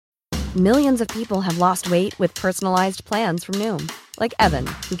Millions of people have lost weight with personalized plans from Noom. Like Evan,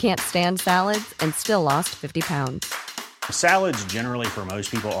 who can't stand salads and still lost 50 pounds. Salads generally for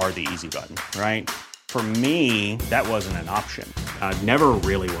most people are the easy button, right? For me, that wasn't an option. I never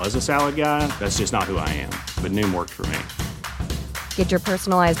really was a salad guy. That's just not who I am. But Noom worked for me. Get your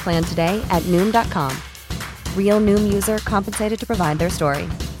personalized plan today at Noom.com. Real Noom user compensated to provide their story.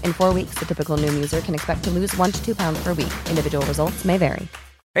 In 4 weeks, the typical Noom user can expect to lose 1 to 2 pounds per week. Individual results may vary.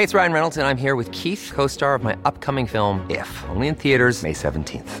 Hey, it's Ryan Reynolds, and I'm here with Keith, co-star of my upcoming film, If, only in theaters May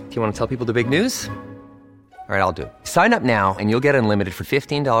 17th. Do you want to tell people the big news? All right, I'll do it. Sign up now and you'll get unlimited for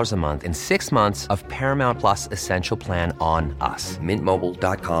 $15 a month and 6 months of Paramount Plus Essential Plan on us.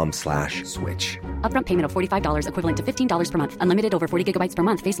 MintMobile.com/switch. Upfront payment of $45 equivalent to $15 per month. Unlimited over 40 gigabytes per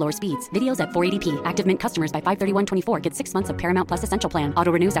month. Face lower speeds. Videos at 480p. Active Mint customers by 531.24 get 6 months of Paramount Plus Essential Plan.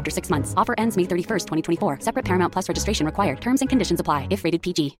 Auto renews after 6 months. Offer ends May 31st, 2024. Separate Paramount Plus registration required. Terms and conditions apply if rated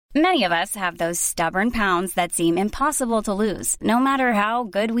PG. Many of us have those stubborn pounds that seem impossible to lose, no matter how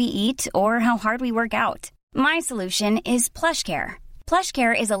good we eat or how hard we work out. My solution is PlushCare.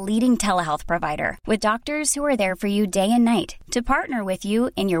 PlushCare is a leading telehealth provider with doctors who are there for you day and night to partner with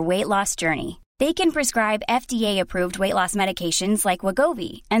you in your weight loss journey. They can prescribe FDA-approved weight loss medications like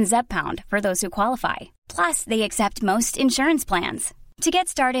Wegovy and Zepbound for those who qualify. Plus, they accept most insurance plans. To get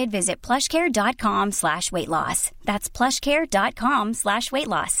started, visit plushcare.com/weight loss. That's plushcare.com/weight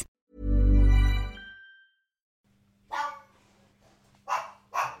loss.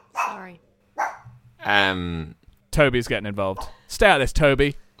 Sorry. Toby's getting involved. Stay out of this,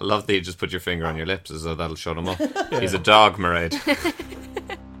 Toby. I love that you just put your finger on your lips as though that'll shut him up. Yeah. He's a dog, Mairead.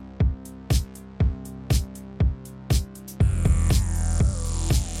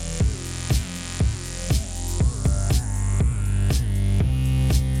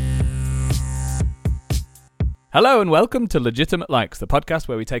 Hello and welcome to Legitimate Likes, the podcast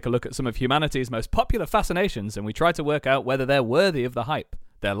where we take a look at some of humanity's most popular fascinations and we try to work out whether they're worthy of the hype.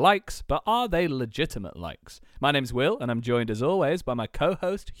 They're likes, but are they legitimate likes? My name's Will, and I'm joined as always by my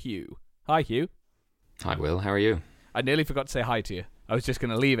co-host, Hugh. Hi, Hugh. Hi, Will. How are you? I nearly forgot to say hi to you. I was just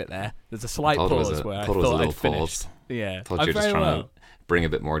going to leave it there. There's a slight pause where I thought it was a little I'd finished. Pause. Yeah. I thought you were just trying to bring a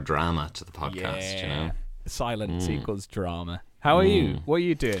bit more drama to the podcast, you know? Silence equals drama. How are you? What are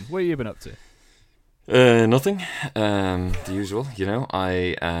you doing? What have you been up to? Nothing. The usual, you know.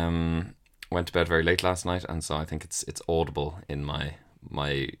 I went to bed very late last night, and so I think it's audible in my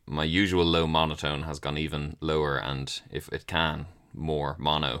usual low monotone has gone even lower, and if it can, more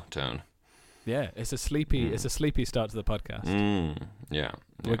monotone. Yeah, it's a sleepy start to the podcast. Yeah.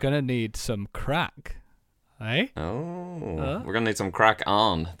 We're gonna need some crack, eh? We're gonna need some crack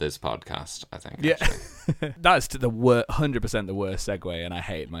on this podcast, I think. Yeah, that's the 100% the worst segue, and I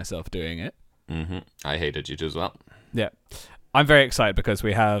hate myself doing it. I hated you too as well. Yeah, I'm very excited because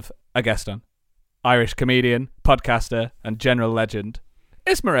we have a guest on, Irish comedian, podcaster, and general legend.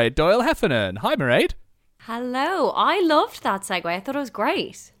 It's Mairead Doyle Heffernan. Hi, Mairead. Hello. I loved that segue. I thought it was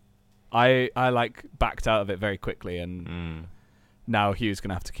great. I backed out of it very quickly, and now Hugh's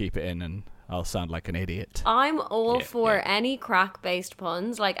gonna have to keep it in, and I'll sound like an idiot. I'm all for any crack-based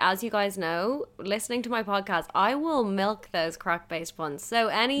puns. Like, as you guys know, listening to my podcast, I will milk those crack-based puns. So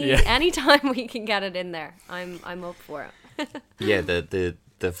anytime we can get it in there, I'm up for it. Yeah, the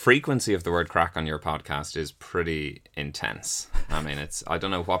frequency of the word crack on your podcast is pretty intense. I mean, I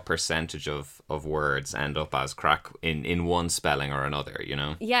don't know what percentage of words end up as crack in one spelling or another, you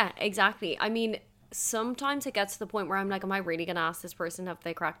know? Yeah, exactly. I mean, sometimes it gets to the point where I'm like, am I really going to ask this person if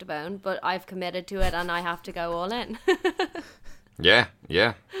they cracked a bone? But I've committed to it and I have to go all in. Yeah.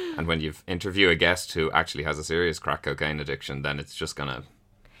 And when you interview a guest who actually has a serious crack cocaine addiction, then it's just going to,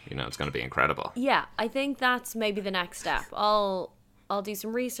 it's going to be incredible. Yeah, I think that's maybe the next step. I'll do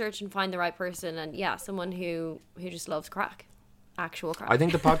some research and find the right person, and someone who just loves crack. Actual crack. I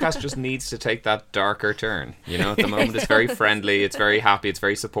think the podcast just needs to take that darker turn. At the moment it's very friendly, it's very happy, it's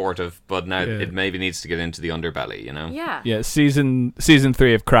very supportive, but now it maybe needs to get into the underbelly, Yeah, season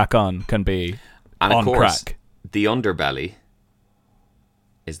 3 of Crack On can be and on of course, crack. The underbelly,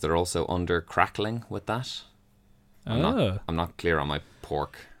 is there also under crackling with that? I'm not clear on my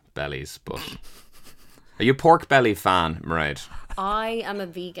pork bellies, but are you a pork belly fan, Mairead? I am a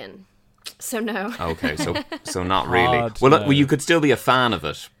vegan, so no. Okay, so not really. Well, you could still be a fan of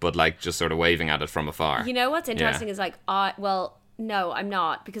it, but like just sort of waving at it from afar. You know what's interesting is like, no, I'm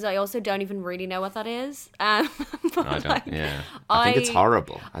not, because I also don't even really know what that is. I don't. I think it's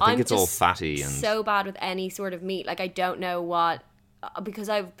horrible. I think it's all fatty and so bad with any sort of meat. Like, I don't know what. Because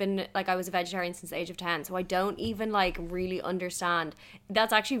I was a vegetarian since the age of 10, so I don't even like really understand.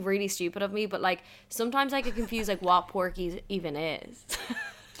 That's actually really stupid of me, but like sometimes I get confused like what pork even is.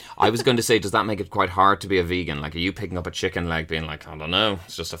 I was going to say, does that make it quite hard to be a vegan? Like, are you picking up a chicken leg being like, I don't know,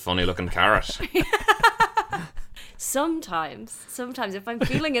 it's just a funny looking carrot? Sometimes if I'm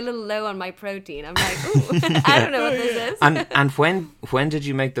feeling a little low on my protein, I'm like, ooh, I don't know what this is. And when did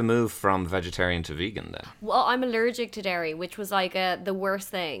you make the move from vegetarian to vegan then? Well, I'm allergic to dairy, which was like the worst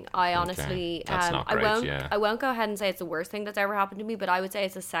thing. I honestly, That's not great, I won't go ahead and say it's the worst thing that's ever happened to me, but I would say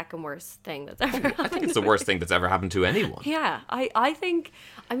it's the second worst thing that's ever happened. I think it's the worst thing that's ever happened to anyone. Yeah, I think,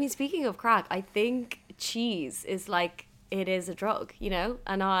 I mean, speaking of crack, I think cheese is like, it is a drug, you know,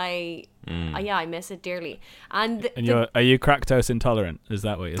 and I miss it dearly. And are you lactose intolerant? Is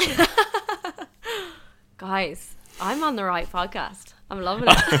that what you're saying? Guys, I'm on the right podcast. I'm loving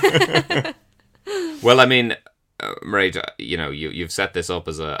it. Well, I mean, Mairead, you know, you've set this up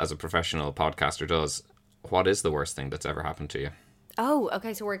as a professional podcaster does. What is the worst thing that's ever happened to you? Oh,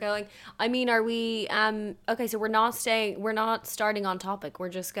 okay. So we're going. I mean, are we? Okay, so we're not starting on topic. We're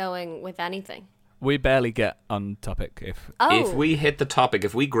just going with anything. We barely get on topic. If we hit the topic,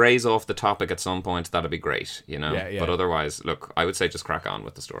 if we graze off the topic at some point, that'd be great, you know? Yeah. But otherwise, look, I would say just crack on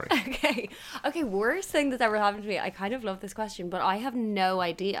with the story. Okay, worst thing that's ever happened to me. I kind of love this question, but I have no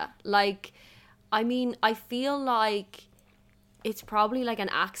idea. Like, I mean, I feel like it's probably like an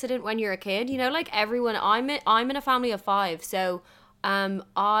accident when you're a kid, you know? Like everyone, I'm in a family of 5, so...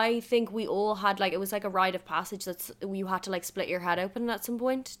 I think we all had like, it was like a rite of passage that you had to like split your head open at some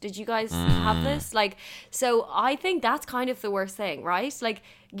point. Did you guys have this? Like, so I think that's kind of the worst thing, right? Like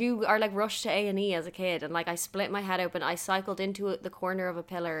you are like rushed to A&E as a kid, and like I split my head open. I cycled into the corner of a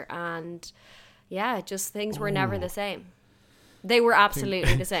pillar, and yeah, just things were never the same. They were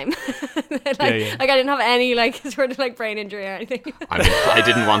absolutely the same. Like I didn't have any like sort of like brain injury or anything. I mean, I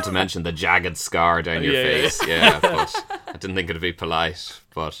didn't want to mention the jagged scar down your face. Yeah, but I didn't think it'd be polite.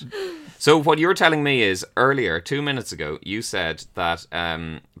 But so what you were telling me is earlier, 2 minutes ago, you said that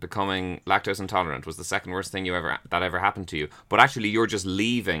becoming lactose intolerant was the second worst thing that ever happened to you. But actually, you're just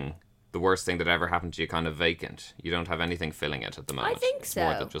leaving the worst thing that ever happened to you kind of vacant. You don't have anything filling it at the moment. I think it's so.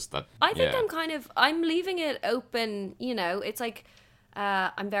 More than just that. I think I'm leaving it open, you know. It's like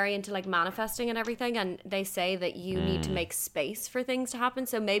I'm very into like manifesting and everything, and they say that you need to make space for things to happen.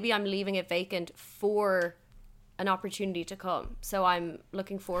 So maybe I'm leaving it vacant for an opportunity to come. So I'm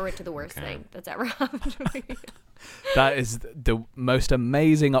looking forward to the worst thing that's ever happened to me. That is the most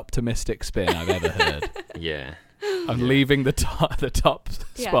amazing optimistic spin I've ever heard. Yeah. I'm leaving the top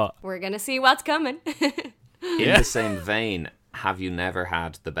spot. We're gonna see what's coming. In the same vein, have you never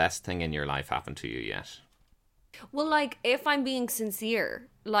had the best thing in your life happen to you yet? Well, like, if I'm being sincere,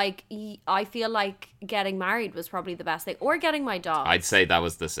 like, I feel like getting married was probably the best thing. Or getting my dog. I'd say that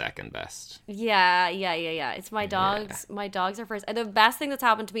was the second best. Yeah. It's my dogs. Yeah. My dogs are first. And the best thing that's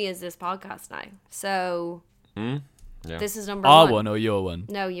happened to me is this podcast now. So, this is number Our one. one or your one?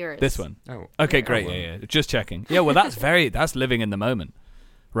 No, yours. This one. Oh. Okay, great. Yeah. Just checking. Yeah, well, that's living in the moment.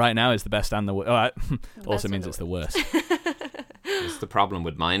 Right now is the best and the worst. Also means it's the worst. It's the problem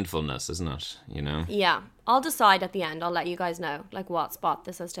with mindfulness, isn't it? You know? Yeah. I'll decide at the end. I'll let you guys know, like, what spot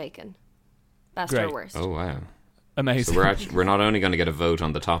this has taken. Best or worst. Oh, wow. Amazing. So we're not only going to get a vote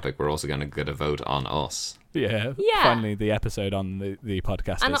on the topic, we're also going to get a vote on us. Yeah. Finally, the episode on the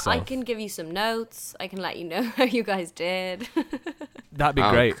podcast and itself. I can give you some notes. I can let you know how you guys did. That'd be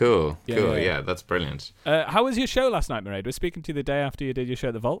great. Cool. Yeah, that's brilliant. How was your show last night, Mairead? We're speaking to you the day after you did your show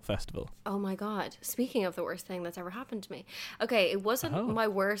at the Vault Festival. Oh my God. Speaking of the worst thing that's ever happened to me. Okay, it wasn't my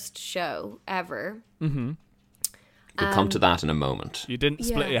worst show ever. Mm-hmm. We'll come to that in a moment. You didn't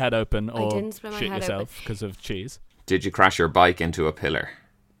split your head open or shit yourself because of cheese? Did you crash your bike into a pillar?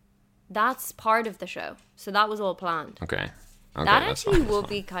 That's part of the show. So that was all planned. Okay, that actually will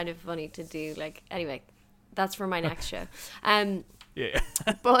be kind of funny to do. Like, anyway, that's for my next show. Yeah.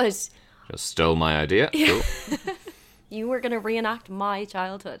 But just stole my idea. Cool. You were going to reenact my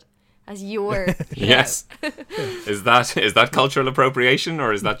childhood as your Yes. Is that cultural appropriation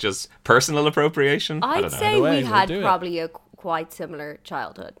or is that just personal appropriation? I'd say we had probably a quite similar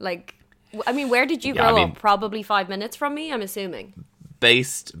childhood. Like, I mean, where did you grow up? Probably 5 minutes from me, I'm assuming.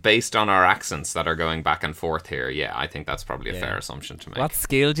 Based on our accents that are going back and forth here, yeah, I think that's probably a fair assumption to make. What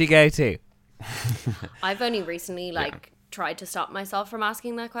school do you go to? I've only recently tried to stop myself from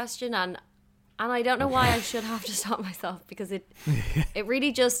asking that question, and I don't know why I should have to stop myself, because it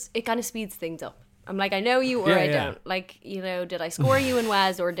really just, it kind of speeds things up. I'm like, I know you or I don't. Like, you know, did I score you in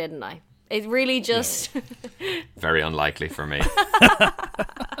WES or didn't I? It really just... Very unlikely for me.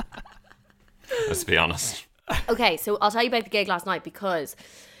 Let's be honest. Okay, so I'll tell you about the gig last night because...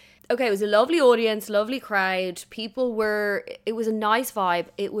 Okay, it was a lovely audience, lovely crowd. People were... It was a nice vibe.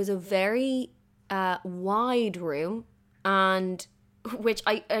 It was a very wide room, and which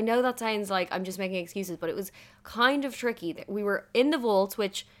I know that sounds like I'm just making excuses, but it was kind of tricky. We were in the vaults,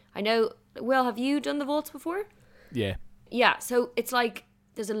 which I know, Will, have you done the vaults before? Yeah. Yeah, so it's like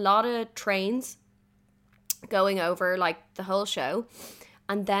there's a lot of trains going over like the whole show.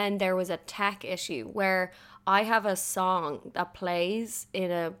 And then there was a tech issue where I have a song that plays in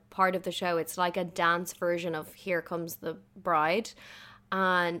a part of the show. It's like a dance version of Here Comes the Bride.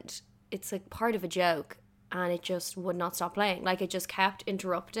 And it's like part of a joke. And it just would not stop playing. Like, it just kept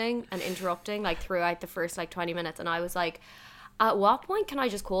interrupting like throughout the first like 20 minutes. And I was like, at what point can I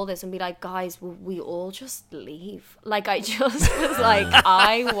just call this and be like, guys, will we all just leave? Like, I just was like,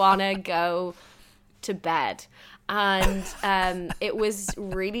 I want to go to bed. And it was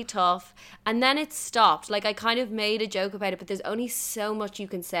really tough. And then it stopped. Like, I kind of made a joke about it, but there's only so much you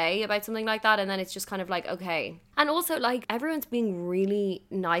can say about something like that. And then it's just kind of like, okay. And also, like, everyone's being really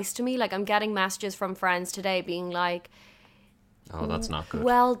nice to me. Like, I'm getting messages from friends today being like, oh, that's not good.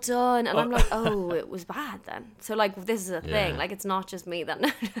 well done. And I'm like, oh, it was bad then. So, like, this is a thing. Yeah. Like, it's not just me that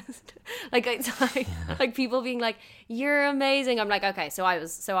noticed. Like, it's like people being like, you're amazing. I'm like, okay, so I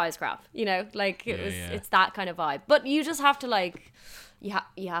was crap, you know? Like, it's that kind of vibe. But you just have to, like, you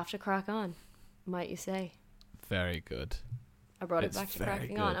have to crack on, might you say. Very good. I brought it back to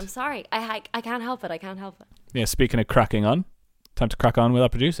cracking on. I'm sorry. I can't help it. Yeah, speaking of cracking on, time to crack on with our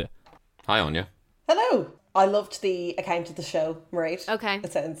producer. Hi, Anya. Hello. I loved the account of the show, Mairead. Okay.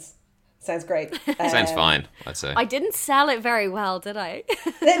 It sounds great. Sounds fine, I'd say. I didn't sell it very well, did I?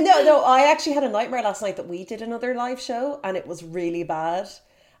 No, I actually had a nightmare last night that we did another live show and it was really bad.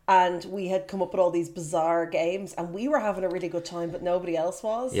 And we had come up with all these bizarre games and we were having a really good time, but nobody else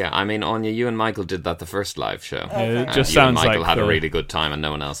was. Yeah, I mean, Anya, you and Michael did that the first live show. It just you and sounds Michael like had a really good time and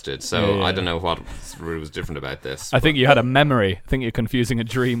no one else did. So Yeah. I don't know what was different about this. I think you had a memory. I think you're confusing a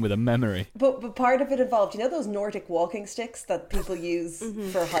dream with a memory. But part of it involved, you know those Nordic walking sticks that people use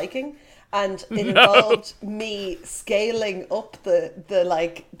for hiking? And it involved me scaling up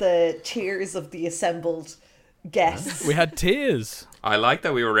the tiers of the assembled guests. We had tears. I like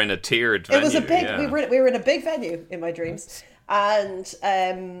that we were in a tiered venue. It was a big. yeah. We were in a big venue in my dreams, and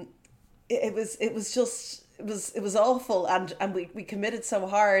it was awful, and we committed so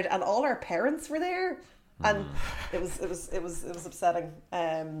hard, and all our parents were there, and it was upsetting.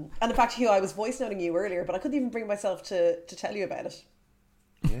 And in fact, Hugh, I was voice noting you earlier, but I couldn't even bring myself to tell you about it.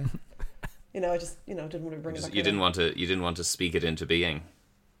 Yeah. I just didn't want to bring it back. You didn't want to speak it into being.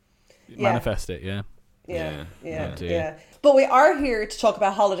 Manifest it, yeah. Yeah. But we are here to talk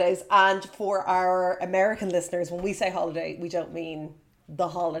about holidays, and for our American listeners, when we say holiday, we don't mean the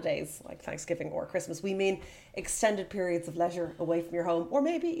holidays like Thanksgiving or Christmas. We mean extended periods of leisure away from your home, or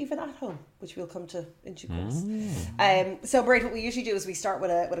maybe even at home, which we'll come to in due course. So, Mairead, what we usually do is we start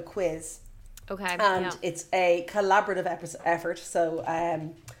with a quiz. Okay. And it's a collaborative effort, so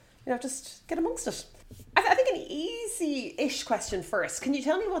just get amongst it. I think an easy-ish question first. Can you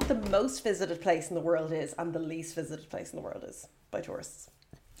tell me what the most visited place in the world is and the least visited place in the world is by tourists?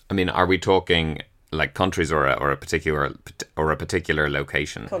 I mean, are we talking like countries or a particular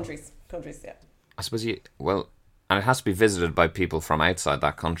location? Countries, yeah. I suppose and it has to be visited by people from outside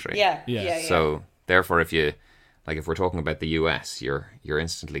that country. Yeah. So therefore, if we're talking about the US, you're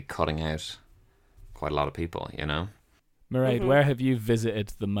instantly cutting out quite a lot of people, you know. Mairead, where have you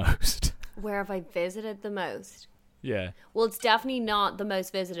visited the most? Where have I visited the most? Yeah. Well, it's definitely not the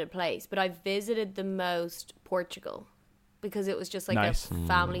most visited place, but I visited the most Portugal because it was just like Nice. a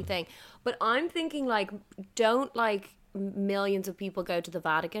family thing. But I'm thinking don't millions of people go to the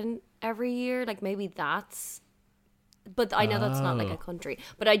Vatican every year? Like maybe that's... But I know that's not like a country.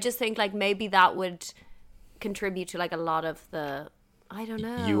 But I just think maybe that would contribute to a lot of the... I don't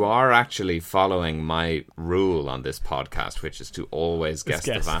know. You are actually following my rule on this podcast, which is to always guess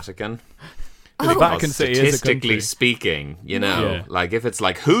the Vatican. The Vatican City is a statistically country. speaking, if it's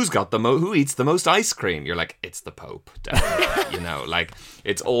who eats the most ice cream, you're like, it's the Pope, definitely.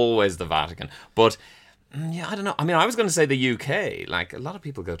 It's always the Vatican. But I don't know. I mean, I was going to say the UK. A lot of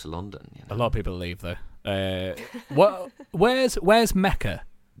people go to London. A lot of people leave though. Where's Mecca?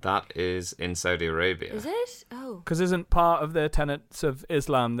 That is in Saudi Arabia. Is it? Oh. Because isn't part of the tenets of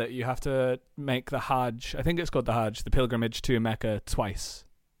Islam that you have to make the Hajj, I think it's called the Hajj, the pilgrimage to Mecca twice.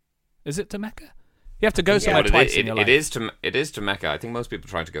 Is it to Mecca? You have to go somewhere twice in your life. It is to Mecca. I think most people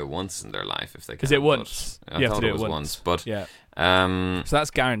try to go once in their life if they can. Is it once? I thought it was once. But yeah. So that's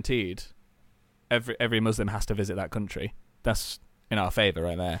guaranteed. Every Muslim has to visit that country. That's in our favour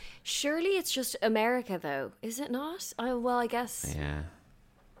right there. Surely it's just America though, is it not? I guess. Yeah.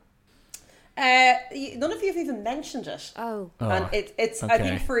 None of you have even mentioned it. Oh. And it's. okay. I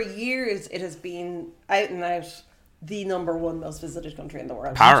think for years it has been out and out the number one most visited country in the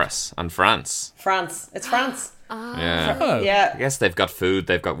world. Paris and France. France. It's France. Yeah. Oh. Yeah. I guess they've got food,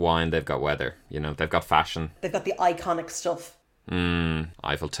 they've got wine, they've got weather. You know, they've got fashion. They've got the iconic stuff.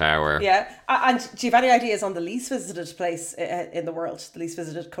 Eiffel Tower. Yeah. And do you have any ideas on the least visited place in the world? The least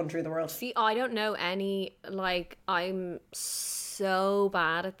visited country in the world? See, I don't know any, like, I'm so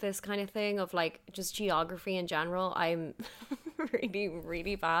bad at this kind of thing of, like, just geography in general. I'm really,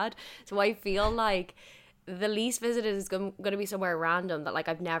 really bad. So I feel like the least visited is going to be somewhere random that, like,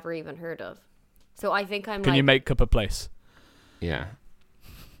 I've never even heard of. So I think I'm Can you make up a place? Yeah.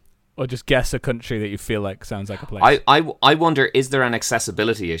 Or just guess a country that you feel like sounds like a place? I wonder, is there an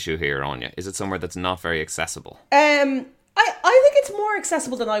accessibility issue here, Anya? Is it somewhere that's not very accessible? I think it's more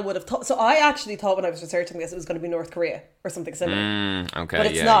accessible than I would have thought. So I actually thought when I was researching this, it was going to be North Korea or something similar. Okay, but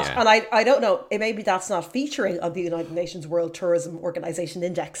it's not. And I don't know. Maybe that's not featuring on the United Nations World Tourism Organization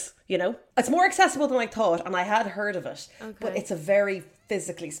Index, you know? It's more accessible than I thought, and I had heard of it. Okay. But it's a very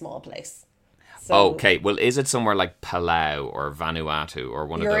physically small place. So, okay, well, is it somewhere like Palau or Vanuatu or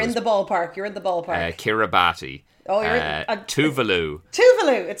one of those? You're in the ballpark. Kiribati. Oh, you're Tuvalu.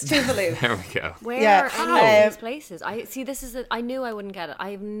 Tuvalu. It's Tuvalu. There we go. Where are any of these places? I see. I knew I wouldn't get it.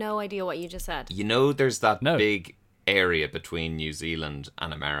 I have no idea what you just said. You know, there's that big area between New Zealand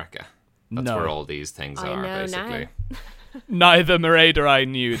and America. That's where all these things are, basically. Now. Neither Mairead or I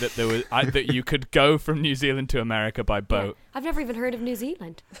knew that there was that you could go from New Zealand to America by boat. Yeah. I've never even heard of New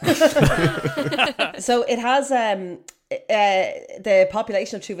Zealand. So it has the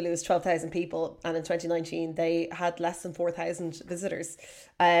population of Tuvalu is 12,000 people, and in 2019 they had less than 4,000 visitors.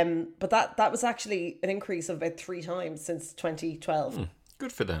 But that was actually an increase of about 3 times since 2012.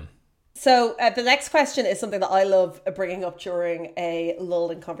 Good for them. So the next question is something that I love bringing up during a lull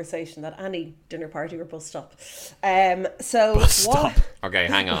in conversation at any dinner party or bus stop. Okay,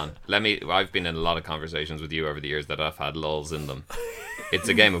 hang on. I've been in a lot of conversations with you over the years that have had lulls in them. It's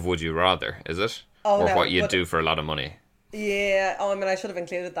a game of would you rather, is it? What you'd do for a lot of money. Yeah. Oh, I mean, I should have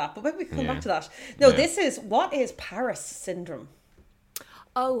included that, but maybe we can come back to that. No, this is, what is Paris syndrome?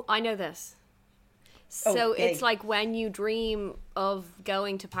 Oh, I know this. So it's like when you dream of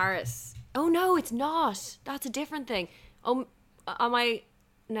going to Paris. Oh no, it's not. That's a different thing. Am I?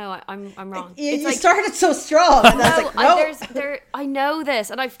 No, I'm wrong. You like, started so strong. And I know this,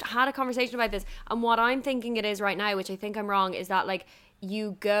 and I've had a conversation about this. And what I'm thinking it is right now, which I think I'm wrong, is that like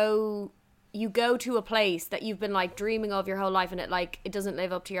you go to a place that you've been like dreaming of your whole life, and it doesn't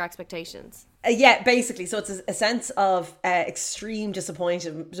live up to your expectations. Yeah, basically. So it's a sense of extreme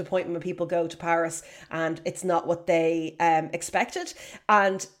disappointment when people go to Paris and it's not what they expected.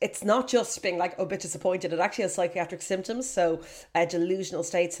 And it's not just being like a bit disappointed. It actually has psychiatric symptoms. So delusional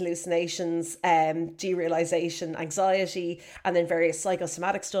states, hallucinations, derealization, anxiety, and then various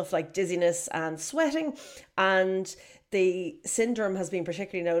psychosomatic stuff like dizziness and sweating. And the syndrome has been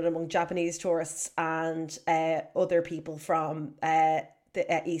particularly noted among Japanese tourists and other people from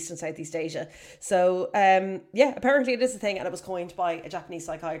the East and Southeast Asia. So apparently it is a thing, and it was coined by a Japanese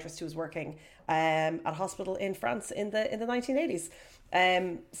psychiatrist who was working at a hospital in France in the 1980s.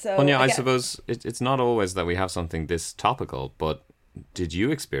 I suppose it's not always that we have something this topical, but did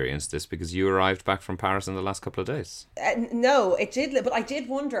you experience this because you arrived back from Paris in the last couple of days? No, it did, but I did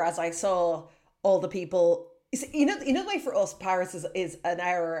wonder as I saw all the people. You know, the way for us, Paris is an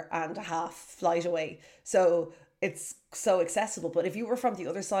hour and a half flight away. So it's so accessible. But if you were from the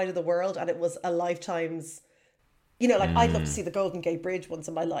other side of the world and it was a lifetime's, you know, like I'd love to see the Golden Gate Bridge once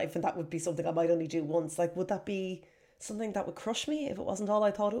in my life, and that would be something I might only do once. Like, would that be something that would crush me if it wasn't all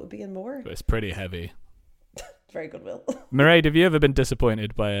I thought it would be and more? It's pretty heavy. Very good, Will. Mairead, have you ever been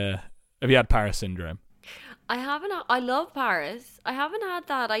disappointed by have you had Paris syndrome? I haven't. I love Paris. I haven't had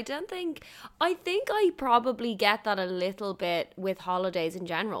that. I think I probably get that a little bit with holidays in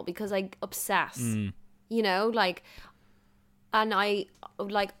general because I obsess. You know, like, and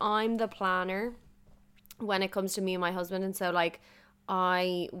I'm the planner when it comes to me and my husband, and so like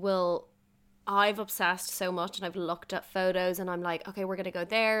I've obsessed so much, and I've looked at photos, and I'm like, okay, we're gonna go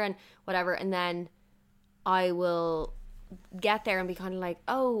there and whatever, and then I will get there and be kind of like,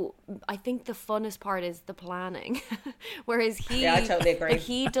 oh, I think the funnest part is the planning. Whereas I totally agree.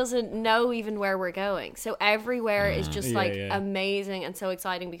 He doesn't know even where we're going. So everywhere is just amazing and so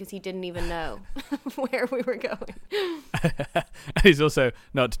exciting because he didn't even know where we were going. He's also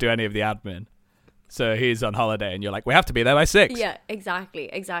not to do any of the admin. So he's on holiday and you're like, we have to be there by 6. Yeah, exactly.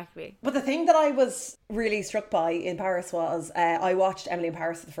 But the thing that I was really struck by in Paris was I watched Emily in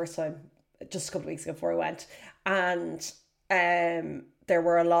Paris for the first time just a couple of weeks ago before I went. And there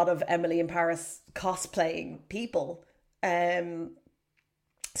were a lot of Emily in Paris cosplaying people. And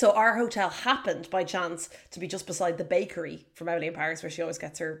So our hotel happened by chance to be just beside the bakery from Emily in Paris, where she always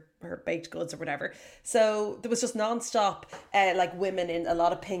gets her baked goods or whatever. So there was just nonstop like women in a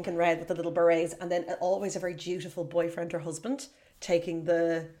lot of pink and red with the little berets, and then always a very dutiful boyfriend or husband taking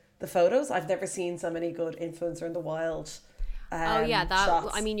the photos. I've never seen so many good influencer in the wild.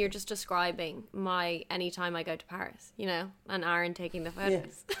 Shots. I mean, you're just describing my anytime I go to Paris, you know, and Aaron taking the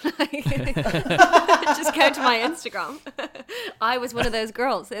photos. Yeah. Just go to my Instagram. I was one of those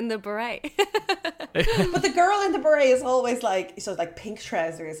girls in the beret. But the girl in the beret is always like, so like pink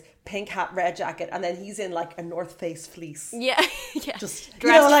trousers, pink hat, red jacket, and then he's in like a North Face fleece. Yeah. Just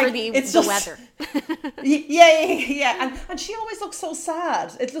dressed for the weather. Yeah. And she always looks so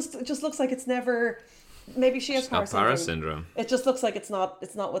sad. It just looks like it's never. Maybe she has Paris syndrome. It just looks like it's not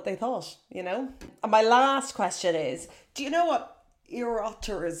what they thought, you know? And my last question is, do you know what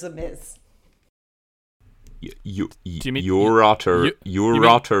eroticism is?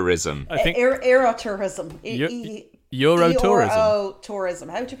 Eurotourism. I think eroticism. Eurotourism.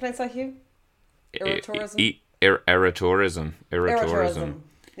 How would you pronounce that, Hugh? Erotourism. Erotourism.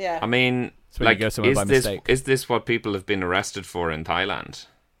 Yeah. I mean, like, is this what people have been arrested for in Thailand?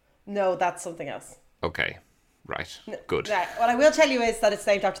 No, that's something else. Okay, right, good. Right. What I will tell you is that it's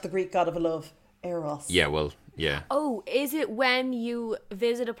named after the Greek god of love, Eros. Yeah, well, yeah. Oh, is it when you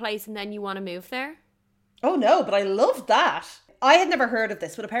visit a place and then you want to move there? Oh no, but I love that. I had never heard of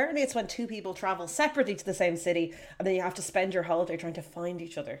this, but apparently it's when two people travel separately to the same city and then you have to spend your holiday trying to find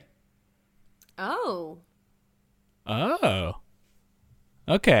each other. Oh.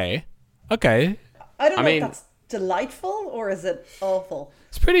 Okay. I don't know if that's delightful or is it awful?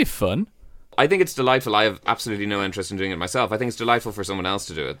 It's pretty fun. I think it's delightful. I have absolutely no interest in doing it myself. I think it's delightful for someone else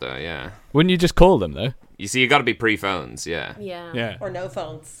to do it, though, yeah. Wouldn't you just call them, though? You see, you got to be pre-phones, yeah. Yeah. Or no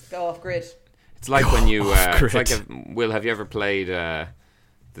phones. Go off grid. It's like when you... it's like Will, have you ever played...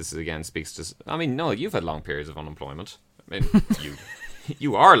 this again speaks to... I mean, no, you've had long periods of unemployment. I mean,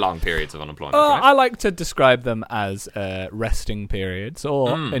 you are long periods of unemployment, right? I like to describe them as resting periods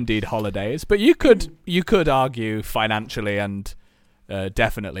or indeed holidays. But you could argue financially and...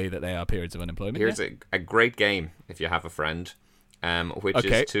 definitely that they are periods of unemployment. Here's a great game if you have a friend, which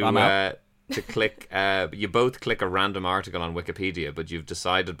is to click. You both click a random article on Wikipedia, but you've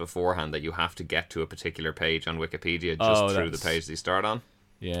decided beforehand that you have to get to a particular page on Wikipedia just through the page that you start on.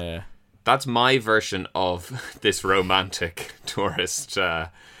 Yeah, that's my version of this romantic tourist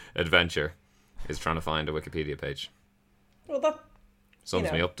adventure. Is trying to find a Wikipedia page. Well, that sums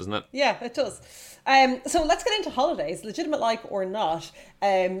me up, doesn't it? Yeah, it does. So let's get into holidays, legitimate like or not.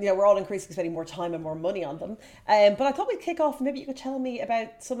 We're all increasingly spending more time and more money on them. But I thought we'd kick off. Maybe you could tell me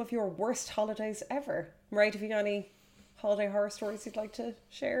about some of your worst holidays ever. Right? If you got any holiday horror stories you'd like to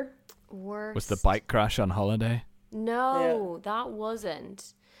share. Worst. Was the bike crash on holiday? No, that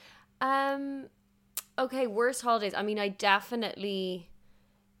wasn't. Okay, worst holidays. I mean, I definitely.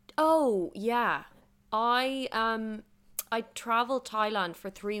 Oh yeah, I traveled Thailand for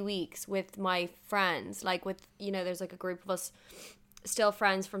 3 weeks with my friends, like with, there's like a group of us still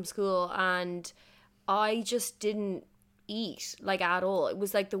friends from school, and I just didn't eat like at all. It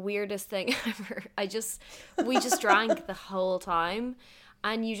was like the weirdest thing ever. We just drank the whole time,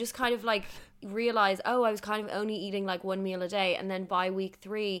 and you just kind of like realize, I was kind of only eating like one meal a day. And then by week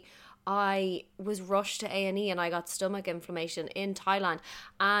 3, I was rushed to A&E and I got stomach inflammation in Thailand,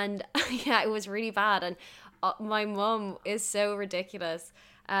 and yeah, it was really bad. And my mum is so ridiculous.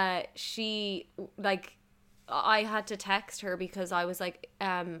 She like, I had to text her because I was like,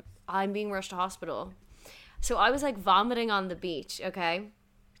 I'm being rushed to hospital. So I was like vomiting on the beach, okay?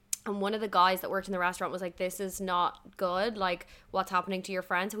 And one of the guys that worked in the restaurant was like, this is not good. Like, what's happening to your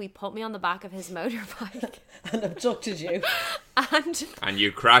friend? So he put me on the back of his motorbike. And abducted you. And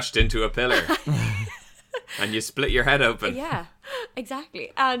you crashed into a pillar. And you split your head open. Yeah,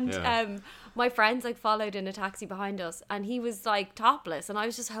 exactly. And my friends like followed in a taxi behind us, and he was like topless, and I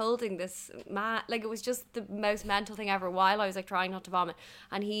was just holding this man. Like, it was just the most mental thing ever while I was like trying not to vomit.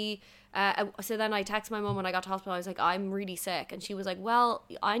 And he so then I texted my mum when I got to hospital. I was like, I'm really sick. And she was like, well,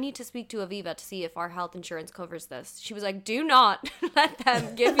 I need to speak to Aviva to see if our health insurance covers this. She was like, do not let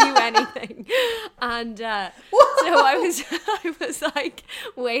them give you anything. And so I was like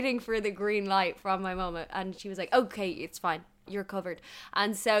waiting for the green light from my mum, and she was like, okay, it's fine, you're covered.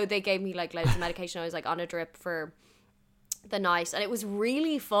 And so they gave me like loads of medication. I was like on a drip for the night, and it was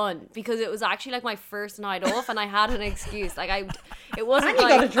really fun because it was actually like my first night off, and I had an excuse. Like, it wasn't and you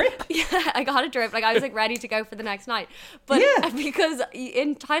like got a drip. Yeah, I got a drip. Like, I was like ready to go for the next night, but because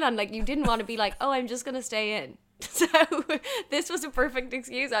in Thailand, like, you didn't want to be like, oh, I'm just gonna stay in. So this was a perfect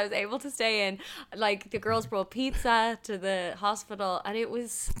excuse. I was able to stay in. Like, the girls brought pizza to the hospital, and it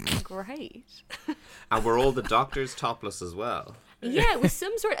was great. And were all the doctors topless as well? Yeah, it was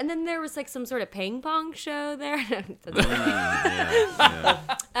some sort, and then there was like some sort of ping pong show there.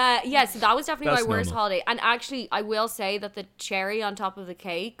 Yeah. So that was definitely That's my worst normal. holiday. And actually, I will say that the cherry on top of the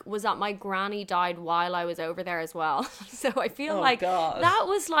cake was that my granny died while I was over there as well. So I feel like God. that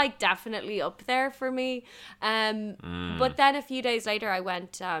was like definitely up there for me. But then a few days later, I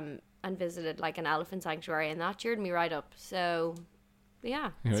went and visited like an elephant sanctuary, and that cheered me right up. So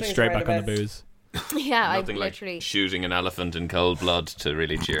yeah, You went Swings straight right back on a the bit. booze. yeah, I Nothing like literally. shooting an elephant in cold blood to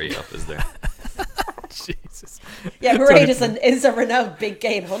really cheer you up, is there? Jesus. Yeah, Mairead is a renowned big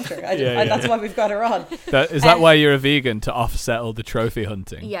game hunter. That's why we've got her on. Is that why you're a vegan, to offset all the trophy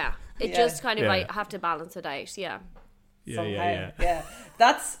hunting? Yeah, it Yeah. just kind of Yeah. like have to balance it out. Yeah. Yeah.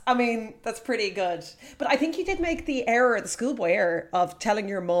 That's pretty good. But I think you did make the schoolboy error of telling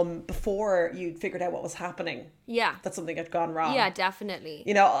your mum before you'd figured out what was happening Yeah. that something had gone wrong. Yeah, definitely.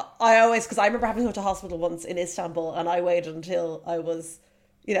 You know, because I remember having to go to hospital once in Istanbul, and I waited until I was,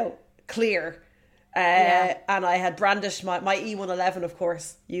 clear. And I had brandished my E111, of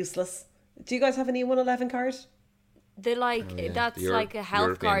course, useless. Do you guys have an E111 card? That's The like a health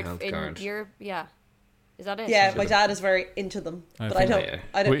European card health in card. Europe. Yeah. Is that it? Yeah, my dad is very into them, but I don't. yeah.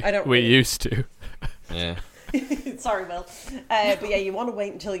 I don't. We really. used to. Yeah. Sorry, Will. But yeah, you want to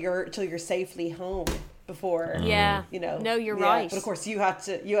wait until you're safely home before. Yeah. No, you're right. But of course, you had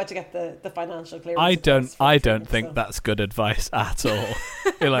to get the financial clearance. I of course, for don't treatment, think so. that's good advice at all.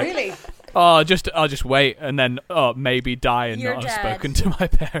 You're like, Really. I'll just wait and then maybe die and You're not have dead. spoken to my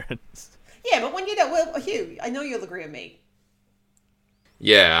parents. Yeah, but when you don't, well, Hugh, I know you'll agree with me.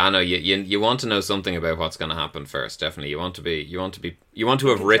 Yeah, I know. You want to know something about what's going to happen first. Definitely, you want to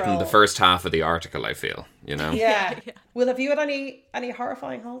have written the Control. first half of the article. I feel, Yeah. Will, have you had any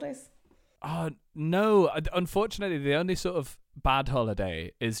horrifying holidays? No, unfortunately, the only sort of bad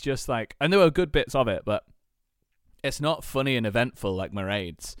holiday is just like, and there were good bits of it, but it's not funny and eventful like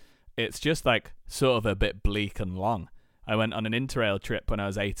Mairead's. It's just like sort of a bit bleak and long. I went on an Interrail trip when I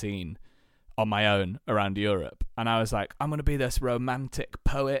was 18 on my own around Europe, and I was like, I'm going to be this romantic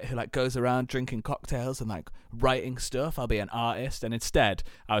poet who like goes around drinking cocktails and like writing stuff. I'll be an artist. And instead,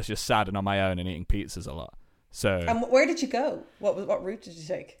 I was just sad and on my own and eating pizzas a lot. So And where did you go? What route did you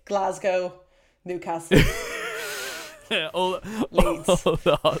take? Glasgow, Newcastle. all Leeds.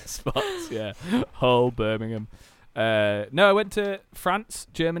 the hot spots, yeah. Hull, Birmingham. No, I went to France,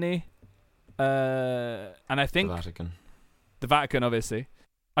 Germany, and I think The Vatican. the Vatican, obviously.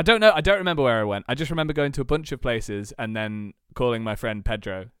 I don't know. I don't remember where I went. I just remember going to a bunch of places and then calling my friend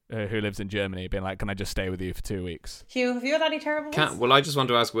Pedro, who lives in Germany, being like, "Can I just stay with you for 2 weeks?" Hugh, have you had any terrible ones? Well, I just want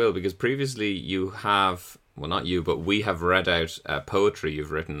to ask Will, because previously you have, well, not you, but we have read out poetry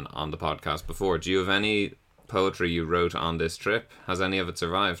you've written on the podcast before. Do you have any poetry you wrote on this trip? Has any of it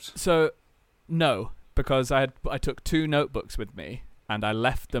survived? So, no, because I took 2 notebooks with me and I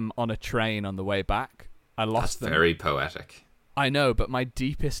left them on a train on the way back. I lost That's them. very poetic. I know, but my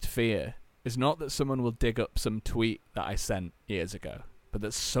deepest fear is not that someone will dig up some tweet that I sent years ago, but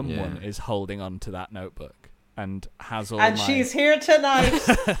that someone is holding on to that notebook and has all And my... she's here tonight.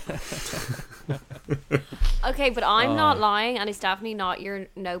 Okay, but I'm not lying, and it's definitely not your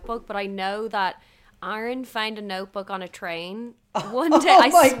notebook, but I know that Aaron found a notebook on a train one day, I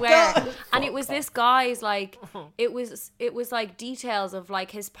my swear. God. And it was this guy's, like, it was like details of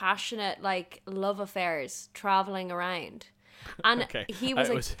like his passionate like love affairs traveling around. And Okay. he was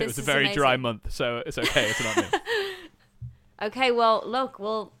like, it this was a is very dry amazing. month, so it's okay. It's not me. Okay, well, look,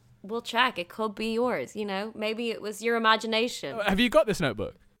 we'll check. It could be yours, Maybe it was your imagination. Have you got this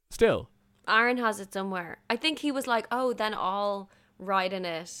notebook still? Aaron has it somewhere. I think he was like, oh, then I'll write in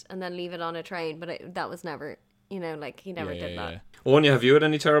it and then leave it on a train. But that was never, he never did that. Anya, have you had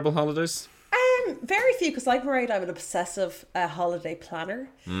any terrible holidays? Very few, because like Mairead, I'm an obsessive holiday planner.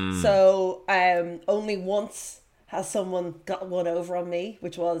 So only once has someone got one over on me,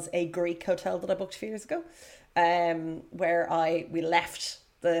 which was a Greek hotel that I booked a few years ago, where we left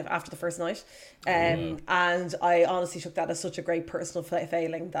after the first night. And I honestly took that as such a great personal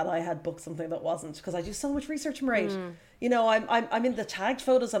failing that I had booked something that wasn't, because I do so much research, Mairead. I'm in the tagged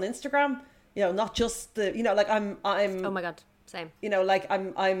photos on Instagram, not just the, like I'm Oh my God, same. like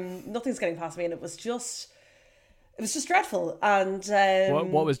I'm nothing's getting past me, and it was just dreadful. And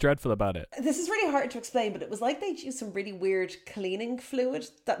What was dreadful about it? this is really hard to explain, but it was like they used some really weird cleaning fluid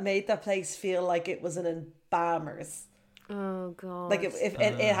that made that place feel like it was an embalmer's. Oh god! Like if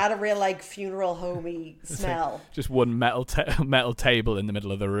it had a real like funeral homey smell. Like just one metal table in the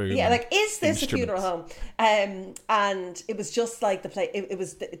middle of the room. Yeah, like is this a funeral home? And it was just like the place. It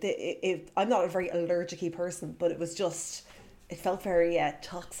was. I'm not a very allergic-y person, but it was just. It felt very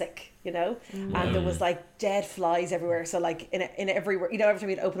toxic, you know, and there was like dead flies everywhere. So like in everywhere, you know, every time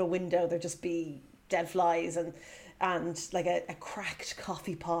you'd open a window, there'd just be dead flies and like a cracked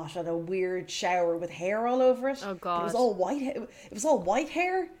coffee pot and a weird shower with hair all over it. Oh god! It was all white. It was all white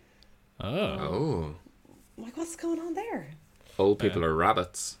hair. Oh. I'm like, what's going on there? Old people are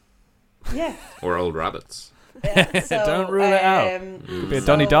rabbits. Yeah. Or old rabbits. Yeah, so, don't rule it out. Could be a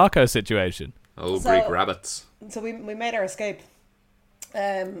Donnie Darko situation. Old Greek rabbits. So we made our escape,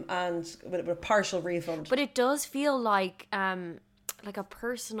 and with a partial refund. But it does feel like a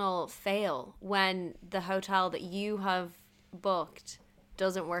personal fail when the hotel that you have booked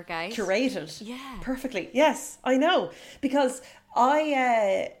doesn't work out. Curated. Yeah. Perfectly. Yes, I know. Because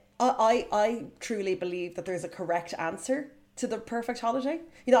I truly believe that there's a correct answer to the perfect holiday.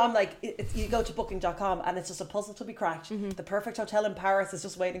 You know, I'm like, you go to booking.com and it's just a puzzle to be cracked. The perfect hotel in Paris is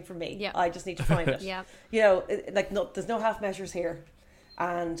just waiting for me. Yeah. I just need to find it. Yeah. You know, there's no half measures here.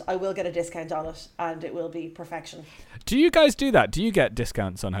 And I will get a discount on it, and it will be perfection. Do you guys do that? Do you get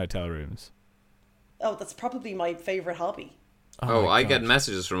discounts on hotel rooms? Oh, that's probably my favourite hobby. Oh, I get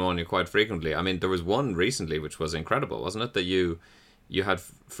messages from Anya quite frequently. I mean, there was one recently which was incredible, wasn't it? That you had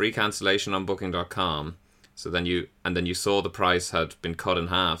free cancellation on booking.com. So then you saw the price had been cut in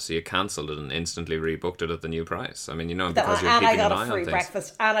half, so you cancelled it and instantly rebooked it at the new price. I mean, you know, because you're keeping an eye on things. And I got a free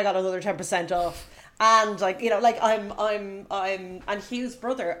breakfast, and I got another 10% off. And like, you know, like I'm and Hugh's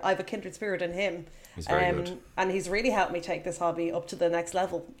brother, I have a kindred spirit in him. He's very good. And he's really helped me take this hobby up to the next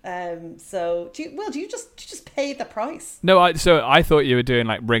level. So do you just pay the price? No, I thought you were doing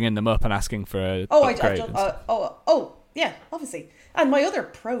like ringing them up and asking for a upgrade. Yeah, obviously. And my other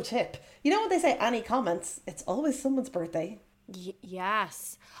pro tip, you know when they say any comments, it's always someone's birthday.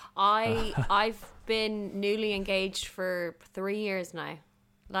 Yes. I've been newly engaged for 3 years now.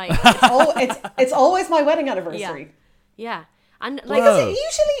 Like it's always my wedding anniversary. Yeah. And like because it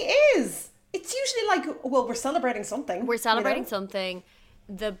usually is. It's usually like, well, we're celebrating something. We're celebrating something.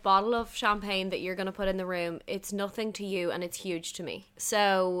 The bottle of champagne that you're going to put in the room, it's nothing to you and it's huge to me.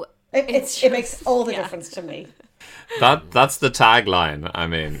 So it makes all the difference to me. That's the tagline, I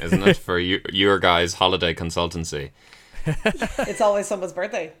mean, isn't it, for your guys' holiday consultancy? It's always someone's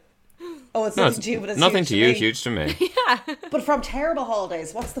birthday. Oh, it's nothing to you, but it's nothing huge to you, me. huge to me. Yeah. But from terrible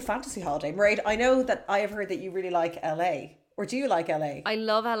holidays, what's the fantasy holiday? Mairead, I know that I have heard that you really like LA. Or do you like LA? I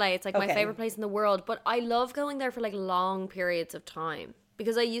love LA. It's like my favorite place in the world. But I love going there for like long periods of time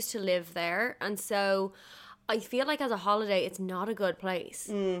because I used to live there. And so I feel like as a holiday, it's not a good place.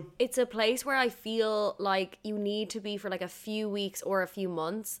 It's a place where I feel like you need to be for like a few weeks or a few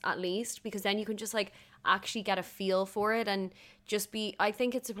months at least, because then you can just like actually get a feel for it and just be. I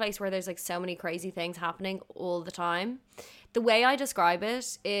think it's a place where there's like so many crazy things happening all the time. The way I describe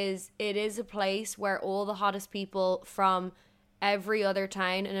it is a place where all the hottest people from every other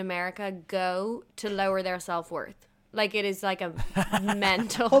town in America go to lower their self-worth. Like it is like a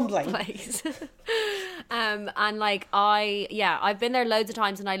mental place. And like I've been there loads of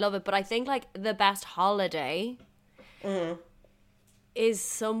times and I love it, but I think like the best holiday is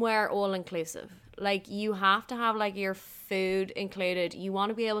somewhere all inclusive. Like you have to have like your food included. You want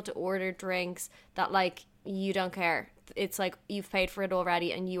to be able to order drinks that like you don't care. It's like you've paid for it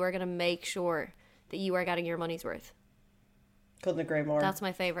already and you are going to make sure that you are getting your money's worth. Couldn't agree more. That's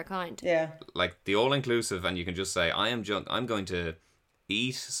my favorite kind. Yeah. Like the all-inclusive, and you can just say, I'm going to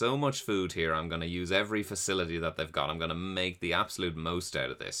eat so much food here. I'm going to use every facility that they've got. I'm going to make the absolute most out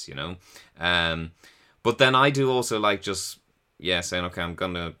of this, you know? But then I do also like just, saying, okay, I'm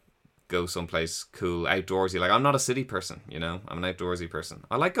going to go someplace cool, outdoorsy. Like I'm not a city person, you know? I'm an outdoorsy person.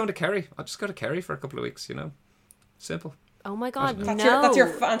 I like going to Kerry. I'll just go to Kerry for a couple of weeks, you know? Simple. Oh my God, that's your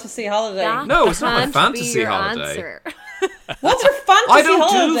fantasy holiday. No, it's not a fantasy holiday. What's your fantasy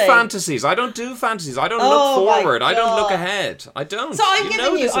holiday? I don't do fantasies. I don't look forward. I don't look ahead. I don't. So I'm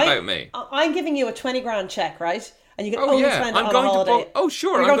giving you about me. I'm giving you a 20 grand check, right? And you can only spend it on a holiday.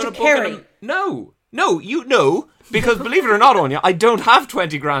 Sure. I'm going to Kerry. No, because believe it or not, Anya, I don't have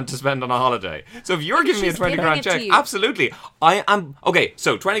 20 grand to spend on a holiday. So if you're giving me a 20 grand check, absolutely. I am. Okay,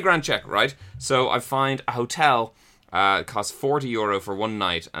 so 20 grand check, right? So I find a hotel. It costs €40 for one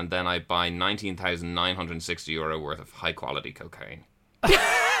night, and then I buy €19,960 worth of high quality cocaine.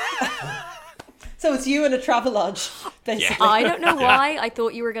 So it's you in a travel lodge, basically. I don't know why I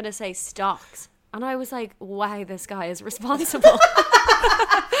thought you were going to say stocks. And I was like, wow, this guy is responsible.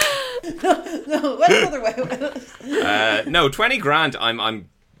 No, went another way. No, 20 grand. I'm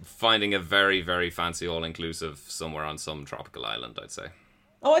finding a very, very fancy all-inclusive somewhere on some tropical island, I'd say.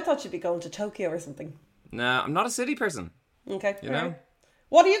 Oh, I thought you'd be going to Tokyo or something. Nah, I'm not a city person. Okay. You know?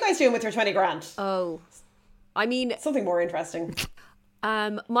 What are you guys doing with your 20 grand? Oh, I mean, Something more interesting.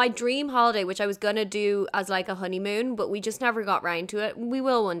 my dream holiday, which I was going to do as like a honeymoon, but we just never got round to it. We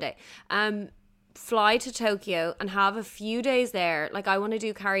will one day. Fly to Tokyo and have a few days there. Like, I want to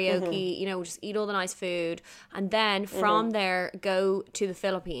do karaoke, you know, just eat all the nice food, and then from there go to the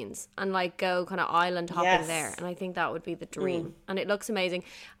Philippines and like go kind of island hopping there. And I think that would be the dream. And it looks amazing.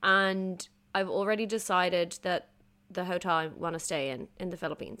 And I've already decided that the hotel I want to stay in the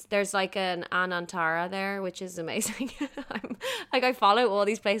Philippines. There's like an Anantara there, which is amazing. I follow all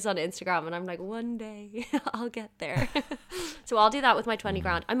these places on Instagram, and I'm like, one day I'll get there. So I'll do that with my 20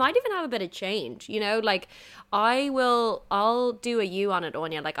 grand. I might even have a bit of change, you know, like I'll do a U on it,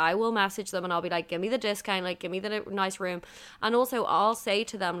 Anya. Like, I will message them and I'll be like, give me the discount, like give me the nice room. And also I'll say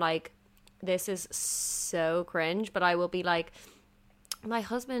to them, like, this is so cringe, but I will be like, my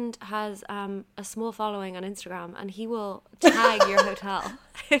husband has a small following on Instagram, and he will tag your hotel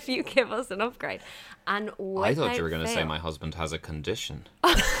if you give us an upgrade. And I thought you were going to say my husband has a condition.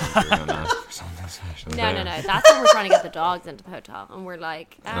 You were going to ask for something special. No. That's when we're trying to get the dogs into the hotel, and we're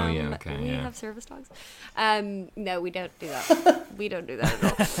like, we have service dogs. No, we don't do that. We don't do that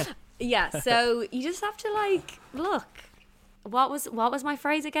at all. Yeah, so you just have to like look. What was my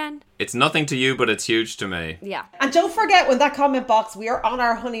phrase again? It's nothing to you, but it's huge to me. Yeah. And don't forget, when that comment box, we are on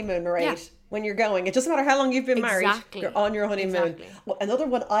our honeymoon, right? When you're going. It doesn't matter how long you've been married. You're on your honeymoon. Exactly. Well, another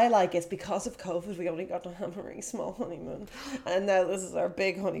one I like is, because of COVID, we only got to have a really small honeymoon. And now this is our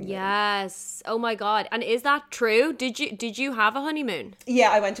big honeymoon. Yes. Oh my God. And is that true? Did you have a honeymoon?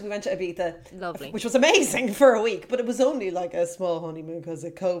 Yeah, we went to Ibiza. Lovely. Which was amazing for a week, but it was only like a small honeymoon because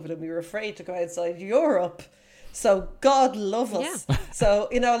of COVID, and we were afraid to go outside Europe. So God love us. Yeah. So,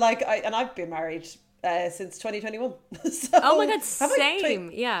 you know, like, I've been married since 2021. So, oh my God,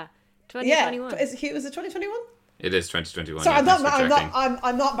 same. Yeah, 2021. Yeah. Was it 2021? It is 2021. So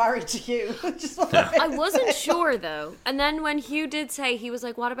I'm not married to you. I wasn't sure though. And then when Hugh did say, he was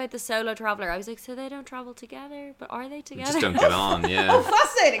like, "What about the solo traveler?" I was like, "So they don't travel together, but are they together?" Just don't get on. Yeah. Oh,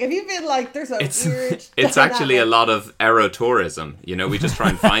 fascinating. Have you been like, there's a weird? It's actually a lot of aerotourism. You know, we just try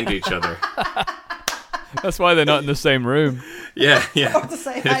and find each other. That's why they're not in the same room. Yeah. Or the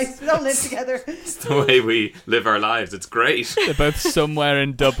same house. We don't live together. It's the way we live our lives. It's great. They're both somewhere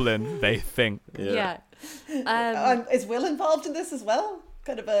in Dublin, they think. Yeah. Is Will involved in this as well?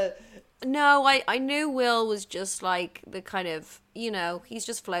 Kind of a... No, I knew Will was just like the kind of, you know, he's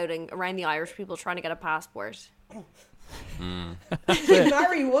just floating around the Irish people trying to get a passport.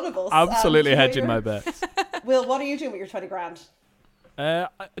 Marry one of us. Absolutely hedging my bets. Will, what are you doing with your 20 grand?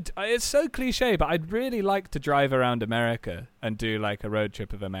 It's so cliche, but I'd really like to drive around America and do like a road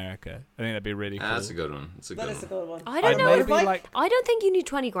trip of America. I think that'd be really cool. That's a good one. That is a good one. I don't know. I don't think you need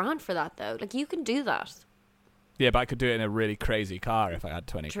 20 grand for that though. Like, you can do that. Yeah, but I could do it in a really crazy car if I had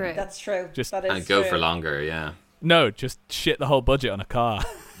 20 grand. That's true. And go for longer, yeah. No, just shit the whole budget on a car.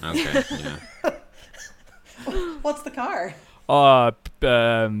 Okay, yeah. What's the car?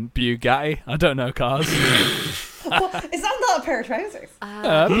 Bugatti. I don't know cars. Is that not a pair of trousers?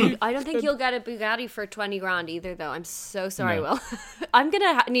 I don't think you'll get a Bugatti for 20 grand either, though. I'm so sorry, No. Will. I'm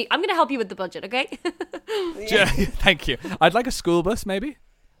gonna help you with the budget, okay? Thank you. I'd like a school bus, maybe.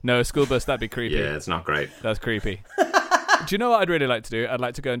 No, a school bus, that'd be creepy. Yeah, it's not great. That's creepy. Do you know what I'd really like to do? I'd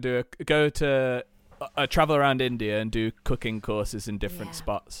like to go and travel around India and do cooking courses in different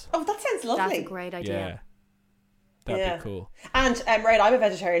spots. Oh, that sounds lovely. That's a great idea. Yeah. That'd be cool. And right, I'm a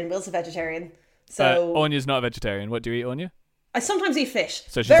vegetarian. Will's a vegetarian. So Anya's not a vegetarian. What do you eat, Anya? I sometimes eat fish.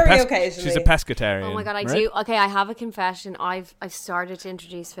 So she's occasionally. She's a pescatarian. Oh my God, I right? do. Okay, I have a confession. I've started to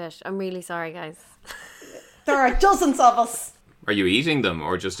introduce fish. I'm really sorry, guys. There are dozens of us. Are you eating them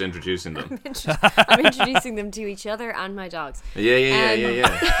or just introducing them? I'm introducing them to each other and my dogs. Yeah.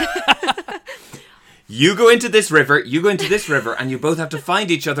 You go into this river, and you both have to find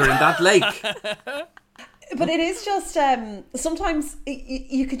each other in that lake. But it is just, sometimes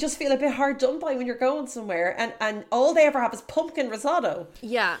you could just feel a bit hard done by when you're going somewhere, and all they ever have is pumpkin risotto.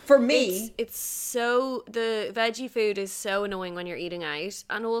 Yeah. For me. It's so, the veggie food is so annoying when you're eating out.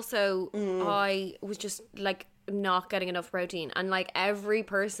 And also, I was just like not getting enough protein. And like every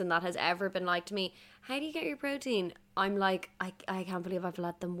person that has ever been like to me, how do you get your protein? I'm like, I can't believe I've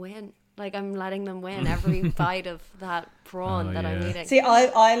let them win. Like I'm letting them win every bite of that prawn that I'm eating. See,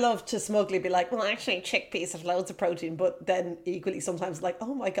 I love to smugly be like, well, actually, chickpeas have loads of protein, but then equally sometimes like,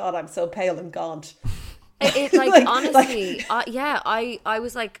 oh my God, I'm so pale and gaunt. It like honestly, I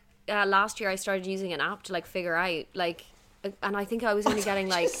was like, last year I started using an app to like figure out like, and I think I was only getting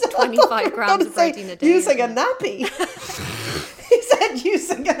like 25 grams of protein a day. Using a nappy. He said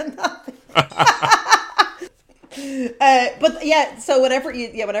using a nappy. But yeah, so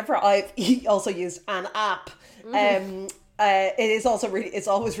whenever I've also used an app, it is also it's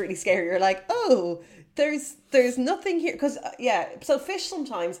always really scary. You're like, oh, there's nothing here, because so fish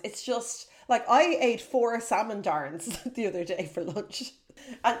sometimes it's just like, I ate 4 salmon darns the other day for lunch,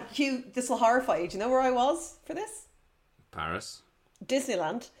 and Hugh, this will horrify you. Do you know where I was for this? Paris.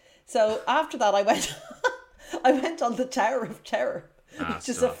 Disneyland. So after that, I went on the Tower of Terror. Which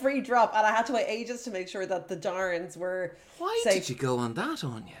is a free drop, and I had to wait ages to make sure that the darns were safe. Did you go on that,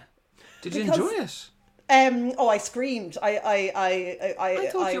 Anya? Did you enjoy it? I screamed. I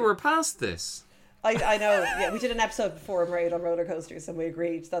thought you were past this. I know. Yeah, we did an episode before Married on Roller Coasters, and we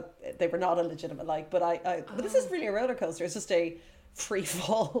agreed that they were not a legitimate but this is really a roller coaster. It's just a free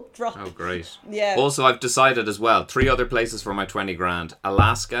fall drop. Oh, great. Yeah. Also, I've decided as well, 3 other places for my 20 grand: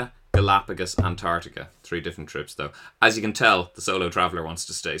 Alaska, Galapagos, Antarctica. 3 different trips, though. As you can tell, the solo traveller wants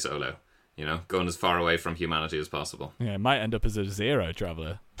to stay solo. You know, going as far away from humanity as possible. Yeah, it might end up as a zero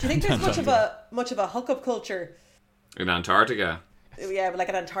traveller. Do you think there's much of a hookup culture in Antarctica? Yeah, like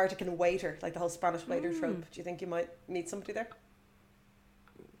an Antarctican waiter, like the whole Spanish waiter trope. Do you think you might meet somebody there?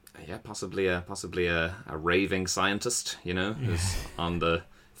 Yeah, possibly a raving scientist, you know, who's on the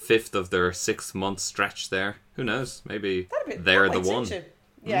 5th of their 6-month stretch there. Who knows? Maybe they're the one.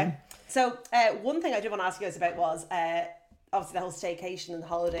 Yeah. So one thing I did want to ask you guys about was obviously the whole staycation and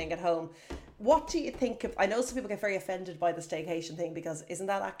holidaying at home. What do you think of? I know some people get very offended by the staycation thing, because isn't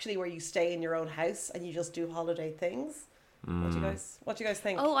that actually where you stay in your own house and you just do holiday things? What do you guys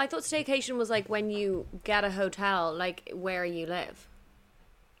think? Oh, I thought staycation was like when you get a hotel, like where you live.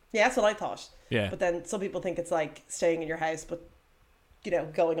 Yeah, that's what I thought. Yeah. But then some people think it's like staying in your house, but, you know,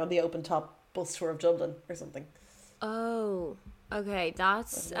 going on the open top bus tour of Dublin or something. Oh, okay.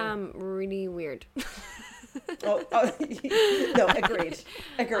 That's really weird. No, agreed.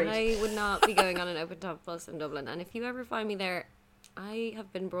 I would not be going on an open top bus in Dublin. And if you ever find me there, I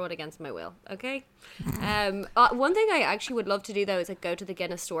have been brought against my will. Okay. One thing I actually would love to do though is like go to the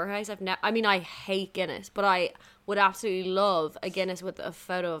Guinness Storehouse. I hate Guinness, but I would absolutely love a Guinness with a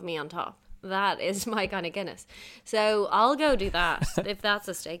photo of me on top. That is my kind of Guinness. So I'll go do that if that's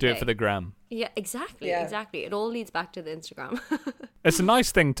a staycation. Do it for the gram. Yeah, exactly. It all leads back to the Instagram. It's a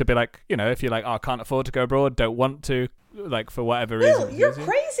nice thing to be like, you know, if you're like, oh, I can't afford to go abroad, don't want to, like for whatever reason. Will, you're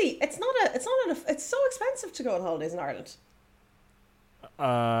crazy. It's so expensive to go on holidays in Ireland.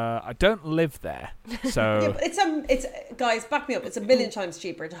 I don't live there, so yeah, but it's guys, back me up. It's 1,000,000 times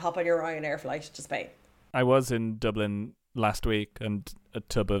cheaper to hop on your Ryanair flight to Spain. I was in Dublin last week, and a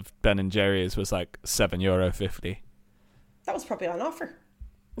tub of Ben & Jerry's was like €7.50. That was probably on offer.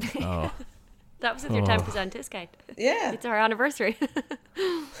 Oh, that was with your 10% discount. Yeah, it's our anniversary.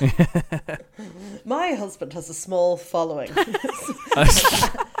 My husband has a small following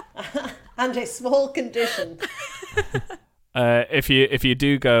and a small condition. If you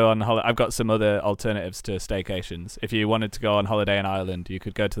do go on holiday, I've got some other alternatives to staycations. If you wanted to go on holiday in Ireland, you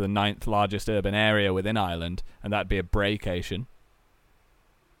could go to the 9th largest urban area within Ireland, and that'd be a braycation.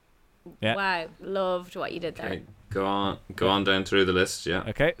 Yeah. Wow, loved what you did there. Okay, go on down through the list. Yeah.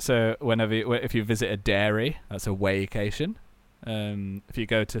 Okay, so if you visit a dairy, that's a waycation. If you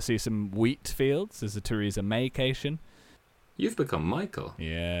go to see some wheat fields, there's a Theresa Maycation. You've become Michael.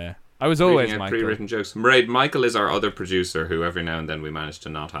 Yeah. I was always Michael. Pre-written jokes. Mairead, Michael is our other producer, who every now and then we manage to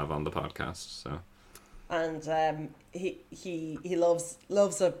not have on the podcast. So, and he loves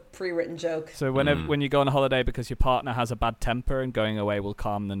a pre-written joke. So when you go on a holiday because your partner has a bad temper and going away will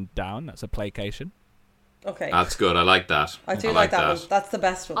calm them down, that's a placation. Okay, that's good. I like that. I do like that one. That's the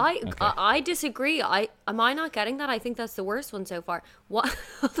best one. I disagree. Am I not getting that? I think that's the worst one so far. What?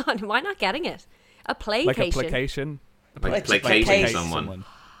 Hold on. Am I not getting it? A placation. Like a placation. Like placating someone.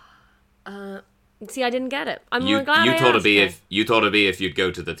 See, I didn't get it. You thought it'd be if you'd go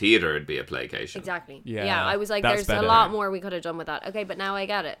to the theater, it'd be a placation. Exactly. Yeah. I was like, there's better. A lot more we could have done with that. Okay, but now I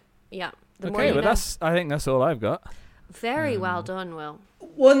get it. Yeah. Okay, but I think that's all I've got. Very well done, Will.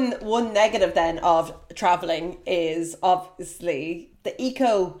 One negative then of traveling is obviously the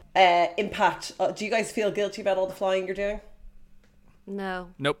eco impact. Do you guys feel guilty about all the flying you're doing? No.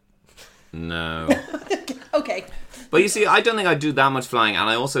 Nope. No. Okay. But you see, I don't think I do that much flying, and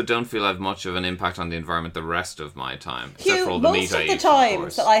I also don't feel I have much of an impact on the environment the rest of my time. Except Hugh, for all the most meat I of the eat,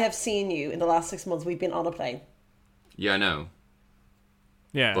 times that I have seen you in the last 6 months, we've been on a plane. Yeah, I know.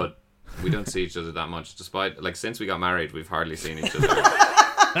 Yeah. But we don't see each other that much. Despite, like, since we got married, we've hardly seen each other.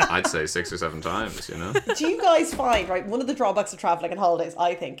 I'd say 6 or 7 times, you know? Do you guys find, right, one of the drawbacks of travelling and holidays,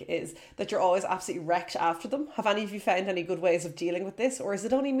 I think, is that you're always absolutely wrecked after them? Have any of you found any good ways of dealing with this? Or is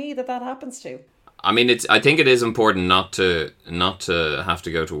it only me that happens to? I mean, I think it is important not to have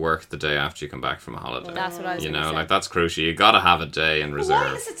to go to work the day after you come back from a holiday. That's what I was You gonna know, say. like, that's crucial. You got to have a day in reserve.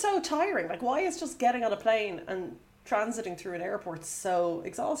 Why is it so tiring? Like, why is just getting on a plane and transiting through an airport so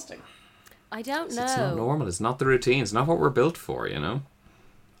exhausting? I don't know. It's not normal. It's not the routine. It's not what we're built for, you know?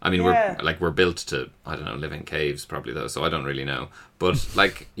 I mean, Yeah. we're built to, I don't know, live in caves probably though, so I don't really know. But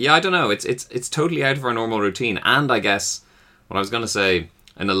like, yeah, I don't know. It's totally out of our normal routine. And I guess what I was going to say,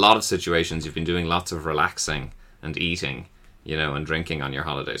 in a lot of situations, you've been doing lots of relaxing and eating, you know, and drinking on your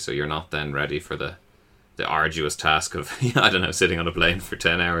holiday. So you're not then ready for the arduous task of, I don't know, sitting on a plane for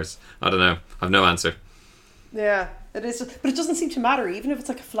 10 hours. I don't know. I've no answer. Yeah, it is. But it doesn't seem to matter, even if it's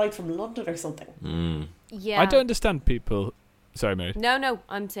like a flight from London or something. Yeah. I don't understand people. Sorry, Mary. No,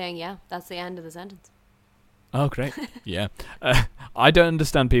 I'm saying yeah. That's the end of the sentence. Oh, great. Yeah. I don't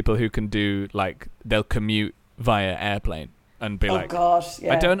understand people who can do, like, they'll commute via airplane and be like, God,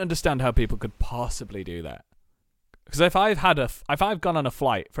 yeah. I don't understand how people could possibly do that. Because if I've gone on a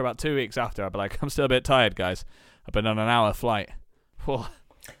flight for about 2 weeks after, I'd be like, I'm still a bit tired, guys. I've been on an hour flight. Whoa.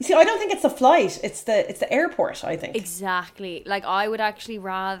 You see, I don't think it's the flight. It's the airport, I think. Exactly. Like, I would actually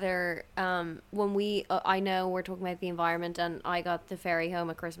rather, when I know we're talking about the environment, and I got the ferry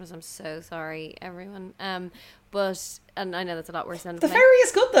home at Christmas. I'm so sorry, everyone. But and I know that's a lot worse than The ferry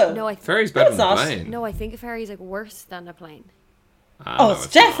is good, though. No, Ferry's better it's than a not. plane. No, I think a ferry is like worse than a plane. No, it's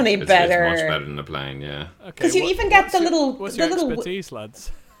definitely not. better. It's much better than a plane, yeah. Okay, 'Cause you even get the little- What's the your little- expertise,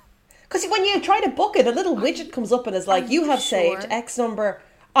 lads? Because when you try to book it, a little widget comes up and is like, you have saved sure? X number.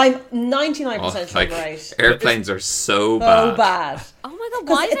 I'm 99% sure like, I'm right. airplanes are so So bad. bad. Oh my god!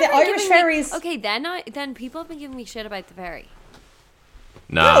 'Cause Why is the everyone Irish giving ferries- Me, okay, then people have been giving me shit about the ferry.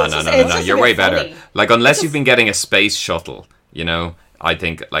 No, it's just a You're bit way better. funny. Like, unless you've been getting a space shuttle, you know, I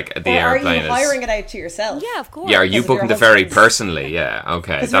think, like, the Or are airplane you hiring it out to yourself? Yeah, of course. Yeah, are you Because of booking your the ferry husband's- personally? Yeah,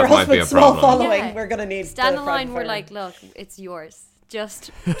 okay. Because That your might be a husband's small problem. following, Yeah. we're going to need Stand the in line. private We're ferry. like, look, it's yours.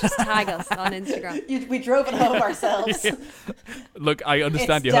 Just tag us on Instagram. We drove it home ourselves. Look, I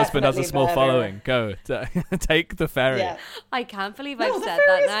understand It's your husband has a definitely small better. following. Go. Take the ferry. Yeah. I can't believe No, I've the said ferry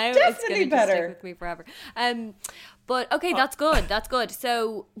that is now. It's definitely going to just better. stick with me forever. But okay, that's good. That's good.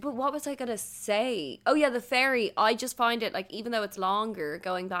 So, but what was I going to say? Oh yeah, the ferry. I just find it, like, even though it's longer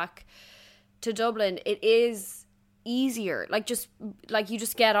going back to Dublin, it is easier. Like, you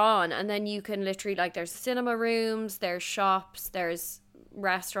just get on, and then you can literally, like, there's cinema rooms, there's shops, there's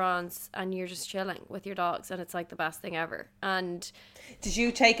restaurants, and you're just chilling with your dogs, and it's like the best thing ever. And Did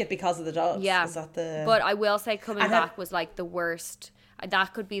you take it because of the dogs? yeah, Is that the... but I will say coming And back was like the worst.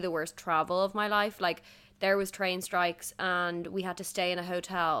 That could be the worst travel of my life. Like, there was train strikes, and we had to stay in a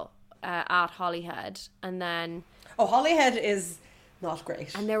hotel at Holyhead, and then Holyhead is not great.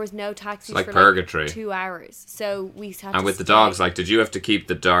 there was no taxis like for purgatory. like 2 hours. So we had And to with the stay. dogs, like, did you have to keep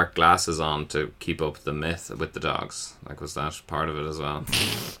the dark glasses on to keep up the myth with the dogs? Like, was that part of it as well?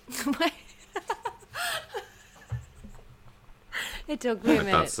 It took me a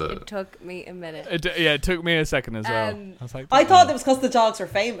minute. That's It took me a minute. It took me a second as well. I was like, I thought it was because the dogs are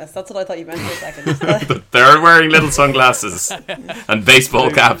famous. That's what I thought you meant for a second. They're wearing little sunglasses and baseball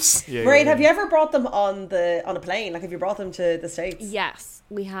caps. Yeah, Brain, have you ever brought them on a plane? Like, have you brought them to the States? Yes,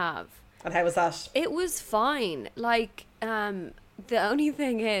 we have. And how was that? It was fine. Like, the only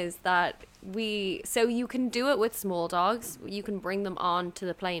thing is that so you can do it with small dogs. You can bring them on to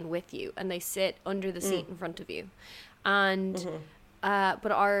the plane with you, and they sit under the seat in front of you. And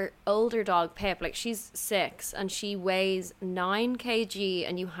but our older dog Pip, like, she's 6 and she weighs 9 kg,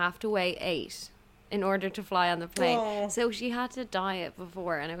 and you have to weigh 8 in order to fly on the plane. Aww. So she had to diet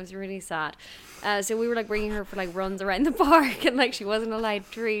before, and it was really sad. So we were like bringing her for like runs around the park, and like she wasn't allowed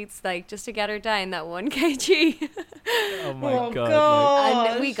treats, like, just to get her down that 1 kg. oh my Oh, god. God.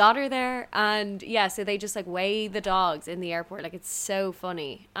 And we got her there, and yeah, so they just like weigh the dogs in the airport. Like, it's so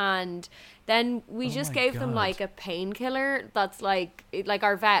funny. And then we just my gave them God. like a painkiller that's like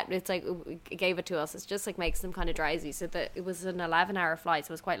our vet, it's like, it gave it to us. It's just like makes them kind of drowsy. So that it was an 11-hour flight,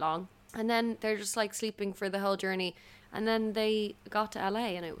 so it was quite long. And then they're just like sleeping for the whole journey. And then they got to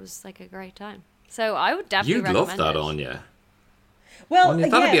LA, and it was like a great time. So I would definitely You'd recommend love that, it. Anya. Well, Anya,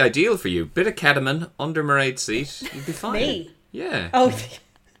 that'd yeah. be ideal for you. Bit of ketamine under Mairead's seat. You'd be fine. Me? Yeah. Oh,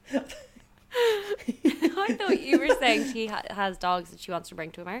 I thought you were saying she has dogs that she wants to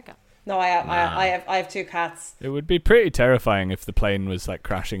bring to America. No, I have 2 cats. It would be pretty terrifying if the plane was like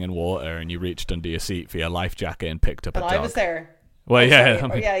crashing in water and you reached under your seat for your life jacket and picked up a dog. I was there. Well, yeah,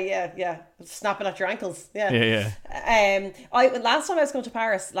 sorry. Yeah. Snapping at your ankles. Yeah. Yeah. Last time I was going to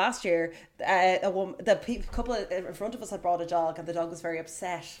Paris last year, the couple in front of us had brought a dog, and the dog was very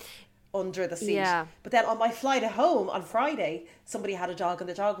upset under the seat. Yeah. But then on my flight home on Friday, somebody had a dog, and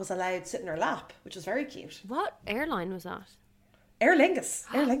the dog was allowed to sit in her lap, which was very cute. What airline was that? Aer Lingus.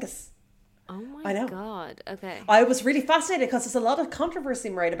 Aer Lingus. Oh my God. Okay. I was really fascinated because there's a lot of controversy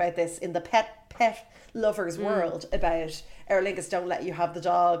right about this in the pet lovers world about Aer Lingus don't let you have the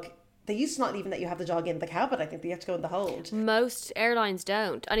dog. They used to not even let you have the dog in the cabin. I think they have to go in the hold. Most airlines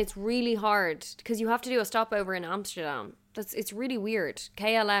don't, and it's really hard because you have to do a stopover in Amsterdam. It's really weird.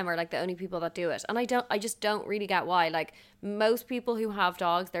 KLM are like the only people that do it, and I just don't really get why. Like, most people who have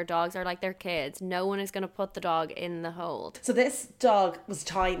dogs, their dogs are like their kids. No one is going to put the dog in the hold. So this dog was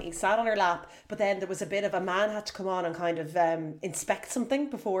tiny, sat on her lap, but then there was a bit of a man had to come on and kind of inspect something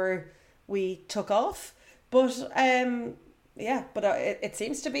before we took off. But it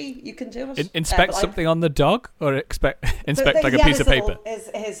seems to be you can do it. Inspect something on the dog, or inspect like a piece of paper.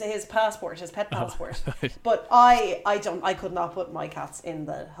 His passport, his pet passport. Oh, right. But I could not put my cats in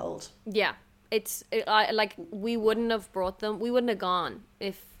the hold. Yeah, we wouldn't have brought them. We wouldn't have gone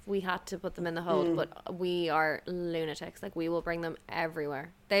if we had to put them in the hold. But we are lunatics. Like, we will bring them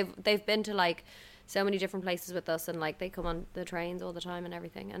everywhere. They've been to like so many different places with us, and like they come on the trains all the time and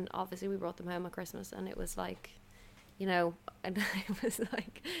everything. And obviously we brought them home at Christmas, and it was like, you know, and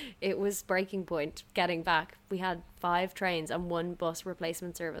it was breaking point getting back. We had 5 trains and 1 bus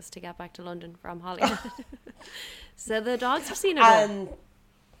replacement service to get back to London from Hollywood. So the dogs have seen it all.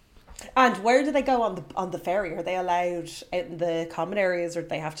 And where do they go on the ferry? Are they allowed out in the common areas, or do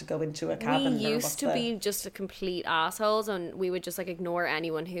they have to go into a cabin? We used to be just a complete assholes, and we would just like ignore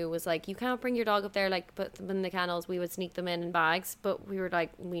anyone who was like, you can't bring your dog up there, like put them in the kennels. We would sneak them in bags, but we were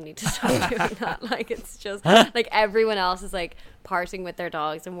like, we need to stop doing that. Like, it's just like everyone else is like parting with their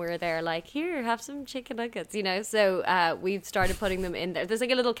dogs, and we're there like, here, have some chicken nuggets, you know. So we've started putting them in there. There's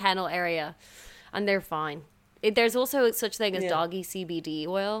like a little kennel area, and they're fine. There's also such thing as doggy CBD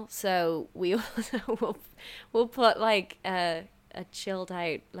oil, so we also we'll put like a chilled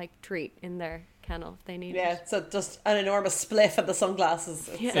out like treat in their kennel if they need it. Yeah, so just an enormous spliff and the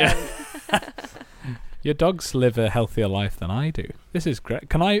sunglasses. Your dogs live a healthier life than I do. This is great.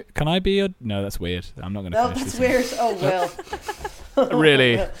 Can I be your? No, that's weird. I'm not going to. No, that's weird. Oh well.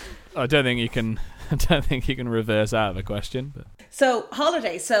 Really, I don't think you can. I don't think you can reverse out of a question. But. So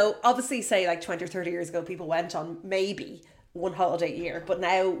holidays. So obviously, say like 20 or 30 years ago, people went on maybe one holiday a year, but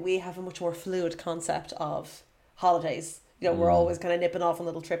now we have a much more fluid concept of holidays. You know, we're always kind of nipping off on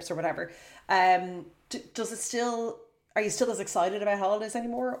little trips or whatever. Does it still? Are you still as excited about holidays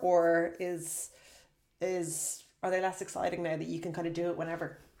anymore, or are they less exciting now that you can kind of do it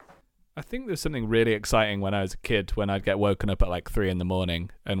whenever? I think there's something really exciting when I was a kid, when I'd get woken up at like 3 a.m.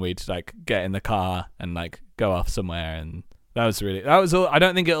 and we'd like get in the car and like go off somewhere, and that was all. I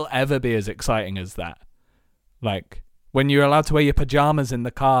don't think it'll ever be as exciting as that. Like when you're allowed to wear your pajamas in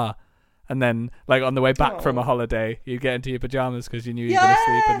the car, and then like on the way back from a holiday, you'd get into your pajamas because you knew you were going to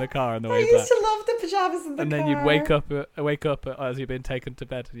sleep in the car on the way back. I used to love the pajamas in the car. And then you'd wake up as you've been taken to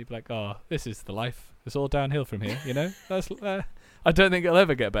bed, and you'd be like, "Oh, this is the life. It's all downhill from here." You know, that's. I don't think it'll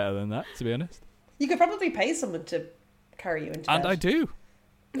ever get better than that, to be honest. You could probably pay someone to carry you into bed. And I do.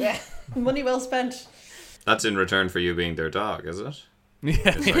 Yeah, money well spent. That's in return for you being their dog, is it? Yeah,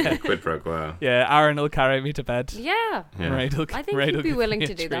 it's like a quid pro quo. Yeah, Aaron will carry me to bed. Yeah. I think he'd be willing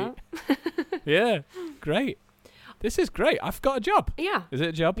to do that. Yeah, great. This is great. I've got a job. Yeah. Is it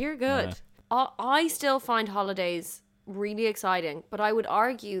a job? You're good. Yeah. I still find holidays really exciting, but I would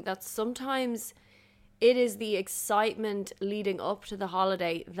argue that sometimes it is the excitement leading up to the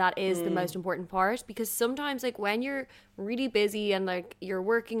holiday that is the most important part, because sometimes like when you're really busy and like you're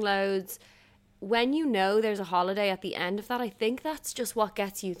working loads, when you know there's a holiday at the end of that, I think that's just what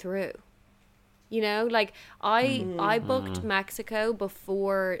gets you through. You know, like I booked Mexico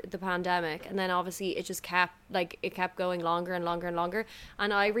before the pandemic, and then obviously it just kept going longer and longer and longer,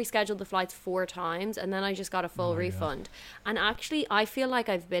 and I rescheduled the flights 4 times, and then I just got a full refund. And actually I feel like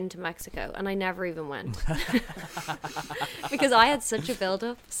I've been to Mexico and I never even went because I had such a build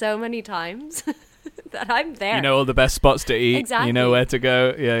up so many times that I'm there. You know all the best spots to eat. Exactly. You know where to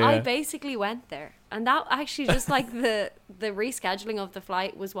go. Yeah. I basically went there, and that actually just like the rescheduling of the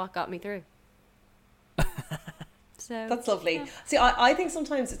flight was what got me through. So that's lovely. Yeah. See, I think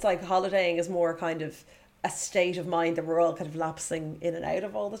sometimes it's like holidaying is more kind of a state of mind that we're all kind of lapsing in and out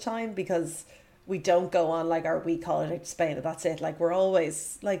of all the time, because we don't go on like our week holiday to Spain and that's it. Like we're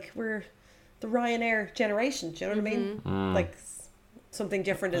always like we're the Ryanair generation. Do you know what I mean? Like something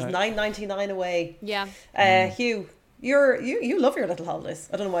different is $9.99 away. Yeah. Hugh, you love your little holidays.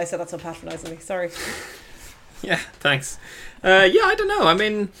 I don't know why I said that so patronisingly. Sorry. Yeah, thanks. I don't know. I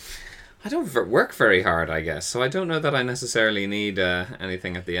mean, I don't work very hard, I guess, so I don't know that I necessarily need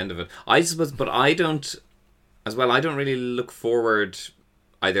anything at the end of it. I suppose, but I don't, as well, I don't really look forward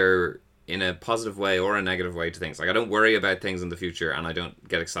either in a positive way or a negative way to things. Like, I don't worry about things in the future, and I don't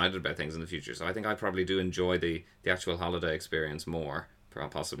get excited about things in the future. So I think I probably do enjoy the actual holiday experience more,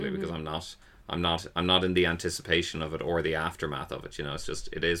 possibly, because I'm not in the anticipation of it or the aftermath of it. You know, it's just,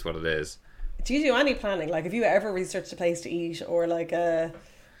 it is what it is. Do you do any planning? Like, have you ever researched a place to eat or like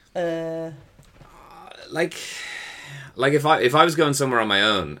like if I was going somewhere on my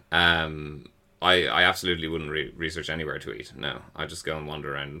own, I absolutely wouldn't research anywhere to eat. No, I'd just go and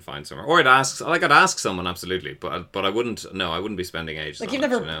wander around and find somewhere. Or I'd ask someone, absolutely, but I wouldn't. No, I wouldn't be spending ages. Like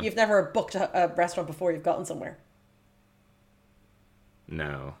you've never booked a restaurant before you've gotten somewhere.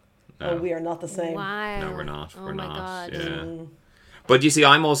 No. Oh, we are not the same. Wow. No, we're not. Oh we're my not. God. Yeah. But you see,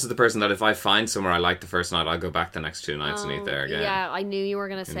 I'm also the person that if I find somewhere I like the first night, I'll go back the next 2 nights and eat there again. Yeah, I knew you were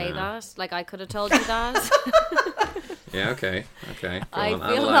going to say that. Like, I could have told you that. Yeah, okay. I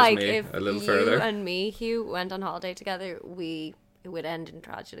feel like if a little you further. and me, Hugh, went on holiday together, it would end in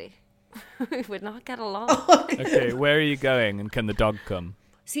tragedy. We would not get along. Okay, where are you going, and can the dog come?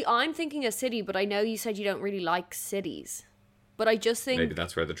 See, I'm thinking a city, but I know you said you don't really like cities. But I just think... Maybe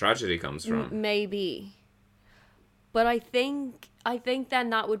that's where the tragedy comes from. Maybe. But I think then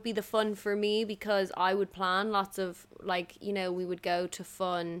that would be the fun for me, because I would plan lots of, like, you know, we would go to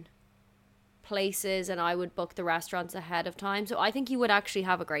fun places and I would book the restaurants ahead of time. So I think you would actually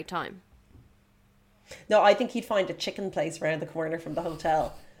have a great time. No, I think he'd find a chicken place around the corner from the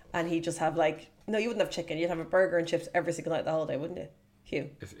hotel and he'd just have like... No, you wouldn't have chicken. You'd have a burger and chips every single night the whole day, wouldn't you, Hugh?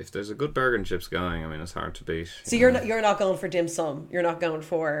 If there's a good burger and chips going, I mean, it's hard to beat. So you're not going for dim sum. You're not going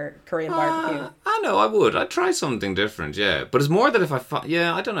for Korean barbecue. I know, I would. I'd try something different, yeah. But it's more that if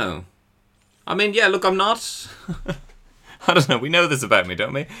I don't know. I mean, yeah, look, I'm not... I don't know, we know this about me,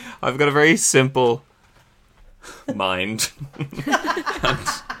 don't we? I've got a very simple mind. Do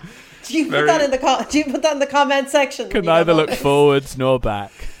you put that in the comment section? Can neither look forwards nor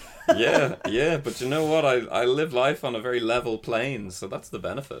back. Yeah, but you know what? I live life on a very level plane, so that's the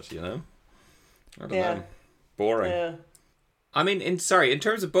benefit, you know? I don't know. Boring. Yeah. I mean, in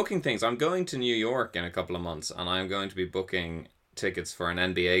terms of booking things, I'm going to New York in a couple of months, and I'm going to be booking tickets for an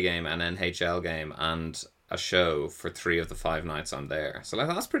NBA game, an NHL game, and a show for 3 of the 5 nights I'm there. So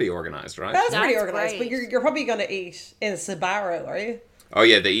that's pretty organised, right? That's pretty organised, great. but you're probably going to eat in a Sbarro, are you? Oh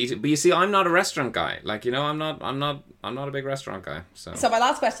yeah, they eat. But you see, I'm not a restaurant guy. Like, you know, I'm not a big restaurant guy. So my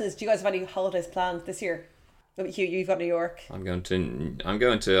last question is: do you guys have any holidays planned this year? Hugh, you've got New York. I'm going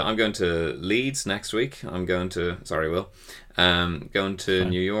to Leeds next week. Going to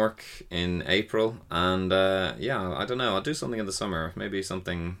New York in April, and I don't know. I'll do something in the summer. Maybe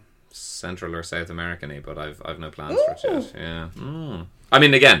something Central or South American-y, but I've no plans for it yet. Yeah. I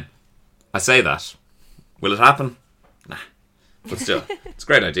mean, again, I say that. Will it happen? Nah. But still, it's a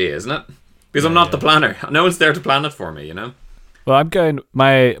great idea, isn't it? Because I'm not the planner. No one's there to plan it for me, you know? Well, I'm going...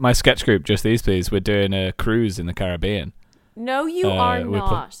 My sketch group, Just These Please, we're doing a cruise in the Caribbean. No, you are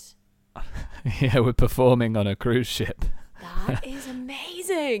not. Yeah, we're performing on a cruise ship. That is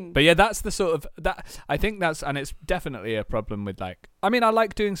amazing. But yeah, that's the sort of... I think that's... And it's definitely a problem with, like... I mean, I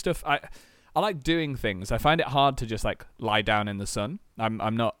like doing stuff... I like doing things. I find it hard to just, like, lie down in the sun.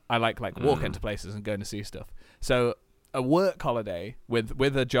 I'm not... I like walk into places and going to see stuff. So... a work holiday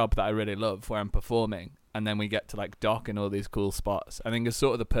with a job that I really love where I'm performing, and then we get to like dock in all these cool spots, I think is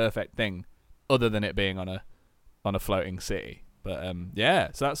sort of the perfect thing, other than it being on a floating city. But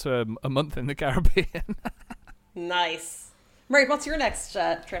so that's a month in the Caribbean. Nice. Mary, what's your next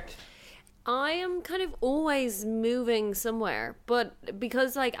trip? I am kind of always moving somewhere, but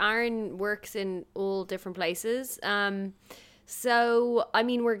because like Aaron works in all different places, so, I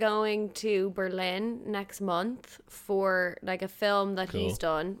mean, we're going to Berlin next month for, like, a film that he's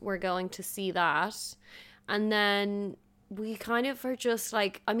done. We're going to see that. And then we kind of are just,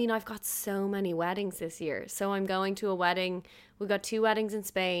 like... I mean, I've got so many weddings this year. So I'm going to a wedding. We've got 2 weddings in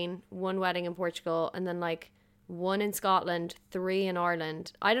Spain, 1 wedding in Portugal, and then, like, 1 in Scotland, 3 in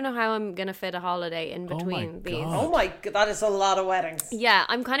Ireland. I don't know how I'm going to fit a holiday in between these. Oh my God, that is a lot of weddings. Yeah,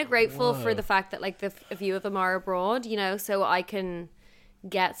 I'm kind of grateful for the fact that like a few of them are abroad, you know, so I can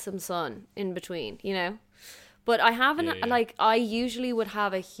get some sun in between, you know. But I haven't, like, I usually would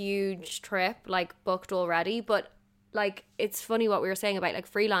have a huge trip, like, booked already. But, like, it's funny what we were saying about, like,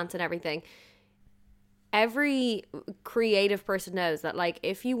 freelance and everything. every creative person knows that, like,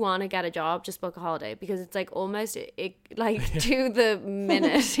 if you want to get a job, just book a holiday, because it's like almost like to the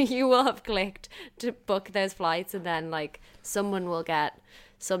minute you will have clicked to book those flights, and then like someone will get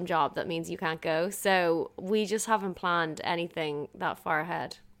some job that means you can't go. So we just haven't planned anything that far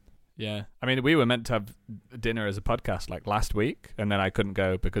ahead. Yeah, I mean, we were meant to have dinner as a podcast like last week, and then I couldn't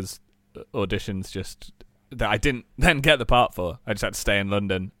go because auditions just that I didn't then get the part for. I just had to stay in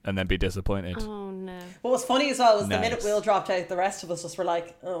London and then be disappointed. Oh no. What was funny as well was Nice. the minute Will dropped out, the rest of us just were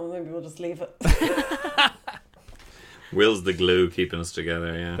like, oh, maybe we'll just leave it. Will's the glue keeping us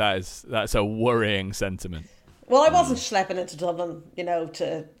together, yeah. That's a worrying sentiment. Well, I wasn't schlepping into Dublin, you know,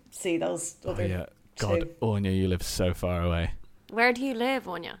 to see those other Yeah, God, two. Anya, you live so far away. Where do you live,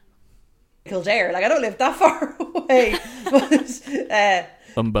 Anya? Kildare. Like, I don't live that far away. But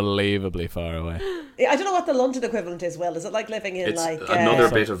Unbelievably far away. I don't know what the London equivalent is, Will. Is it like living in It's like another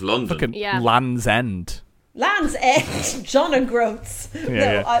bit of London. Fucking Yeah. Land's End. Land's End, John and Groats?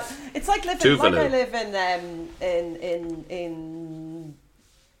 Yeah. It's like living Tuvalu. like I live in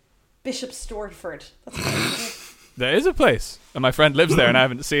Bishop Stortford. That's what I live. There is a place, and my friend lives there, and I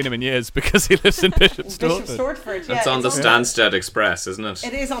haven't seen him in years because he lives in Bishop Bishop Stortford. Stortford. Yeah, That's on the it's Stansted Express, isn't it?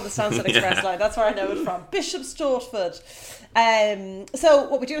 It is on the Stansted Express line. That's where I know it from. Bishop Stortford. So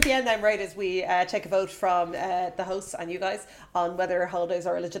what we do at the end then, right, is we take a vote from the hosts and you guys on whether holidays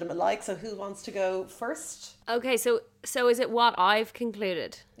are a legitimate like. So who wants to go first? Okay, so is it what I've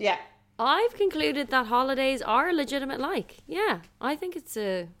concluded? Yeah. I've concluded that holidays are a legitimate like. Yeah, I think it's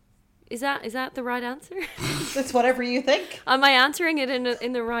a... Is that the right answer? It's whatever you think. Am I answering it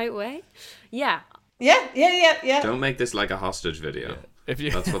in the right way? Yeah. Yeah. Don't make this like a hostage video. If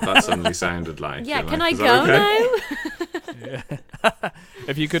you, That's what that suddenly sounded like. Yeah, You're can like, I "Is go that okay?" now?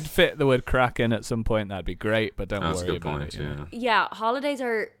 if you could fit the word crack in at some point, that'd be great. But don't That's a worry good about point, it. You know. Yeah, holidays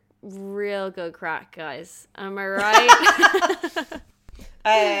are real good crack, guys. Am I right?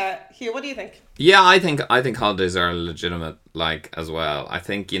 Hugh, what do you think? Yeah, I think holidays are legitimate, like, as well. I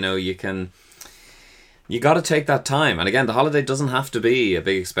think, you know, you got to take that time. And again, the holiday doesn't have to be a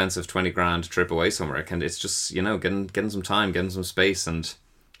big expensive 20 grand trip away somewhere. It's just, you know, getting some time, getting some space, and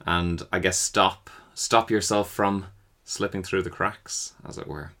I guess stop yourself from slipping through the cracks, as it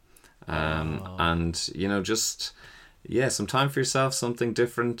were. And, you know, just, yeah, some time for yourself, something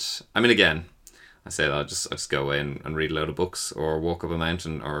different. I mean, again, I say that I just go away and read a load of books or walk up a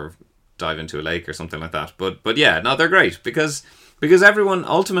mountain or dive into a lake or something like that. But yeah, no, they're great because everyone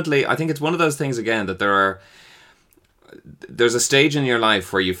ultimately, I think it's one of those things again that there's a stage in your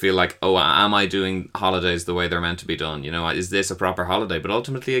life where you feel like, oh, am I doing holidays the way they're meant to be done? You know, is this a proper holiday? But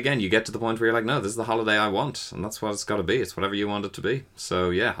ultimately, again, you get to the point where you're like, no, this is the holiday I want, and that's what it's got to be. It's whatever you want it to be. So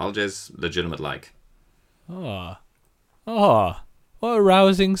yeah, holidays legitimate like. Oh, what a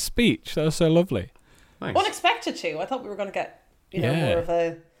rousing speech. That was so lovely. Thanks. Unexpected too. I thought we were going to get, you know, Yeah. more of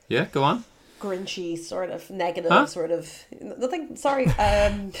a Yeah, go on. grinchy sort of negative Huh? sort of nothing. Sorry.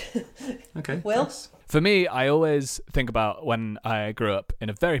 Okay. Will? thanks. For me, I always think about when I grew up in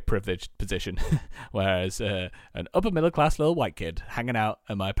a very privileged position, whereas an upper middle class little white kid hanging out,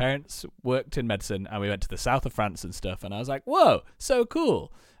 and my parents worked in medicine, and we went to the south of France and stuff, and I was like, whoa, so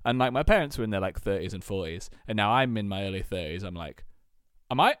cool. And like my parents were in their like 30s and 40s, and now I'm in my early 30s. I'm like,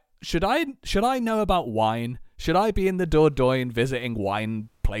 should I know about wine? Should I be in the Dordogne visiting wine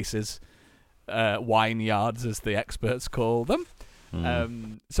places, wine yards as the experts call them?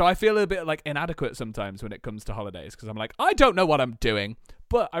 So I feel a bit like inadequate sometimes when it comes to holidays, because I'm like, I don't know what I'm doing.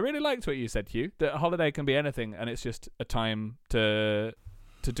 But I really liked what you said, Hugh, that a holiday can be anything, and it's just a time to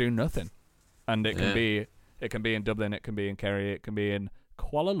do nothing. And it can be in Dublin, it can be in Kerry, it can be in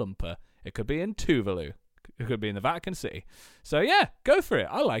Kuala Lumpur, it could be in Tuvalu, it could be in the Vatican City. So yeah, go for it.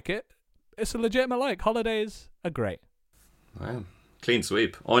 I like it. It's a legitimate like. Holidays are great. Wow. Clean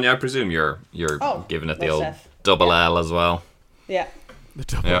sweep. Anya, I presume you're giving it the well, old chef. double L as well. Yeah. The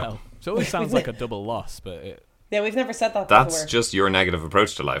double Yeah. L. It always sounds like a double loss, but Yeah, we've never said that That's before. just your negative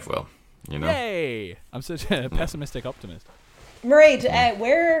approach to life, Will. You know? yay! I'm such a pessimistic optimist. Mairead,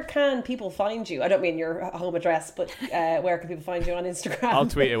 where can people find you? I don't mean your home address, but where can people find you on Instagram? I'll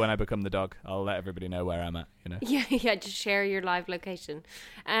tweet it when I become the dog. I'll let everybody know where I'm at, you know. Yeah, just share your live location.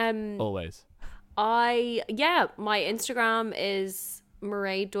 Always. My Instagram is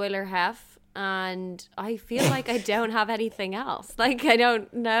Mairead Doyler Hef, and I feel like I don't have anything else. Like, I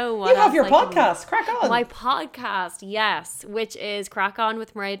don't know what You have else your I can- podcast, Crack On. My podcast, yes, which is Crack On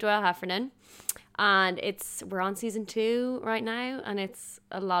with Mairead Doyle Heffernan. And we're on season 2 right now, and it's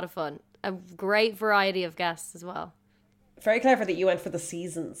a lot of fun. A great variety of guests as well. Very clever that you went for the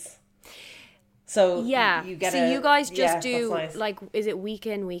seasons. So Yeah. you get so you guys just do, that's nice. like, is it week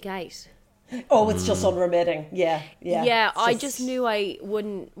in, week out? Oh, it's just unremitting. Yeah. Yeah, I just knew I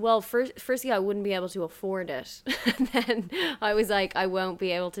wouldn't. Well, firstly, I wouldn't be able to afford it, and then I was like, I won't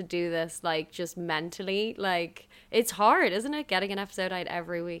be able to do this. Like, just mentally, like it's hard, isn't it? Getting an episode out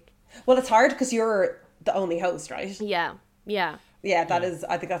every week. Well, it's hard because you're the only host, right? Yeah. That is.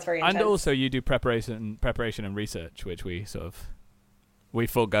 I think that's very intense. And also, you do preparation and research, which we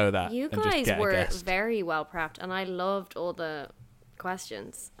forego that. You and just guys get a were guest. very well prepped, and I loved all the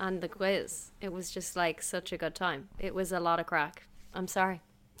questions and the quiz. It was just like such a good time. It was a lot of crack. I'm sorry.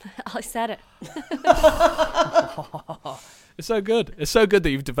 I said it. It's so good. It's so good that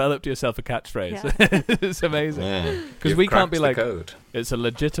you've developed yourself a catchphrase. Yeah. It's amazing. Because we can't be like, it's a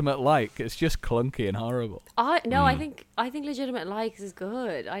legitimate like. It's just clunky and horrible. I think legitimate likes is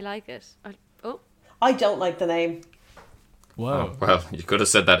good. I like it. I don't like the name. Whoa. Oh, well, you could have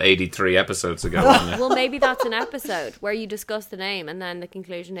said that 83 episodes ago. Well, maybe that's an episode where you discuss the name and then the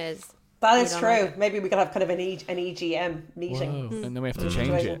conclusion is... That is true. Like maybe we could have kind of an EGM meeting. Whoa. And then we have to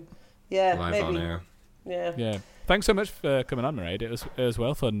change it. Yeah, live maybe. On air. Yeah. Thanks so much for coming on, Mairead. It was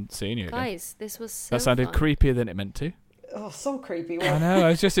well fun seeing you again. Guys, this was so That sounded fun. creepier than it meant to. Oh, so creepy. I know.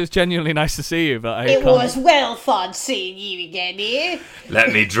 It's genuinely nice to see you, but it was well fun seeing you again here.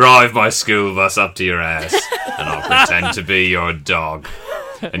 Let me drive my school bus up to your ass, and I'll pretend to be your dog,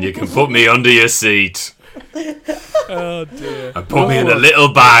 and you can put me under your seat. Oh dear. And put me in a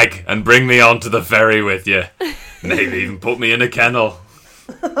little bag and bring me onto the ferry with you. Maybe even put me in a kennel.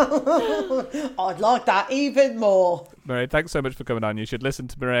 I'd like that even more. Mairead, thanks so much for coming on. You should listen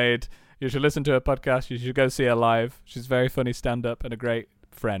to Mairead. You should listen to her podcast. You should go see her live. She's very funny stand-up and a great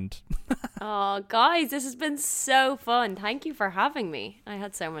friend. Oh, guys, this has been so fun. Thank you for having me. I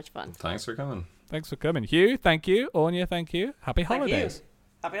had so much fun. Thanks for coming. Thanks for coming. Hugh, thank you. Anya, thank you. Happy holidays.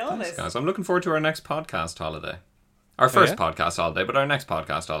 Happy holidays. Thanks, guys. I'm looking forward to our next podcast holiday. Our first podcast holiday, but our next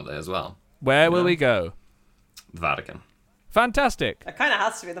podcast holiday as well. Where will we go? The Vatican. Fantastic. It kind of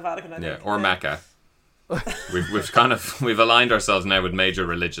has to be the Vatican, I think. Yeah, or Mecca. We've aligned ourselves now with major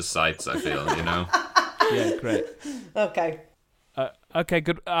religious sites, I feel, you know. Yeah, great. Okay. Okay,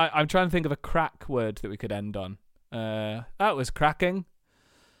 good. I'm trying to think of a crack word that we could end on. That was cracking.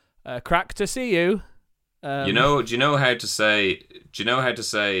 Crack to see you. Do you know how to say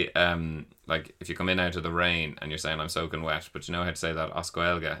like if you come in out of the rain and you're saying I'm soaking wet, but you know how to say that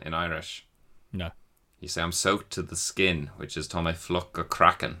oscoelga in Irish? No. You say I'm soaked to the skin, which is Tommy Fluck or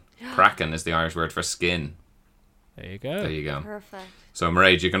Kraken. Kraken is the Irish word for skin. There you go. Perfect. So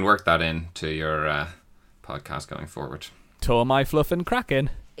Mairead, you can work that into your podcast going forward. Tore my fluff and cracking.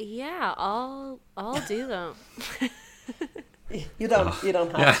 Yeah, I'll do that. You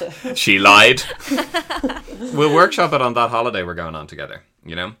don't have to. She lied. We'll workshop it on that holiday we're going on together,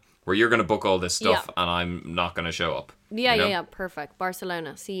 you know? Where you're going to book all this stuff and I'm not going to show up. Yeah, perfect.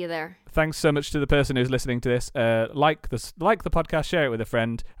 Barcelona. See you there. Thanks so much to the person who's listening to this. Like the podcast, share it with a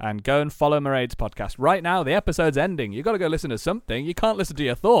friend, and go and follow Mairead's podcast. Right now, the episode's ending. You've got to go listen to something. You can't listen to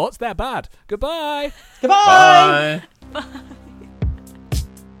your thoughts. They're bad. Goodbye. Goodbye. Bye.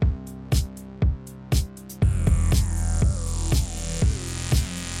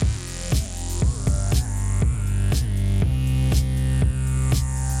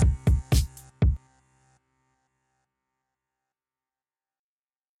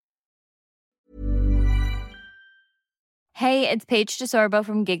 Hey, it's Paige DeSorbo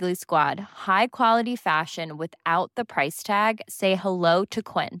from Giggly Squad. High quality fashion without the price tag. Say hello to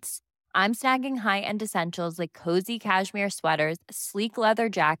Quince. I'm snagging high-end essentials like cozy cashmere sweaters, sleek leather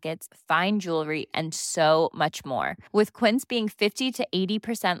jackets, fine jewelry, and so much more. With Quince being 50 to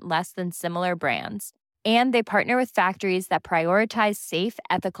 80% less than similar brands. And they partner with factories that prioritize safe,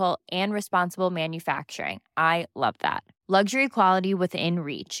 ethical, and responsible manufacturing. I love that. Luxury quality within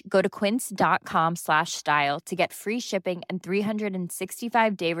reach. Go to quince.com/style to get free shipping and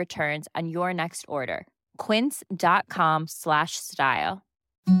 365-day returns on your next order. Quince.com/style.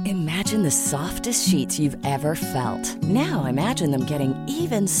 Imagine the softest sheets you've ever felt. Now imagine them getting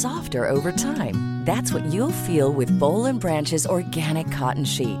even softer over time. That's what you'll feel with Boll & Branch's organic cotton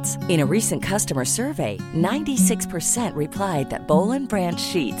sheets. In a recent customer survey, 96% replied that Boll & Branch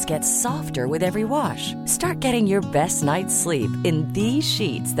sheets get softer with every wash. Start getting your best night's sleep in these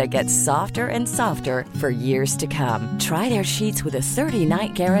sheets that get softer and softer for years to come. Try their sheets with a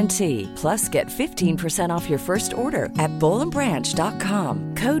 30-night guarantee. Plus, get 15% off your first order at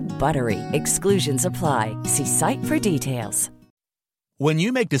bollandbranch.com. Code BUTTERY. Exclusions apply. See site for details. When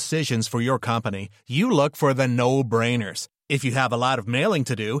you make decisions for your company, you look for the no-brainers. If you have a lot of mailing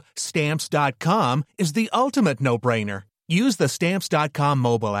to do, Stamps.com is the ultimate no-brainer. Use the Stamps.com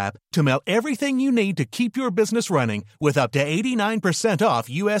mobile app to mail everything you need to keep your business running with up to 89% off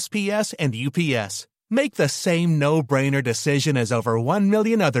USPS and UPS. Make the same no-brainer decision as over 1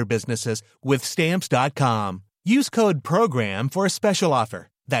 million other businesses with Stamps.com. Use code PROGRAM for a special offer.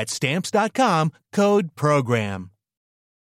 That's Stamps.com, code PROGRAM.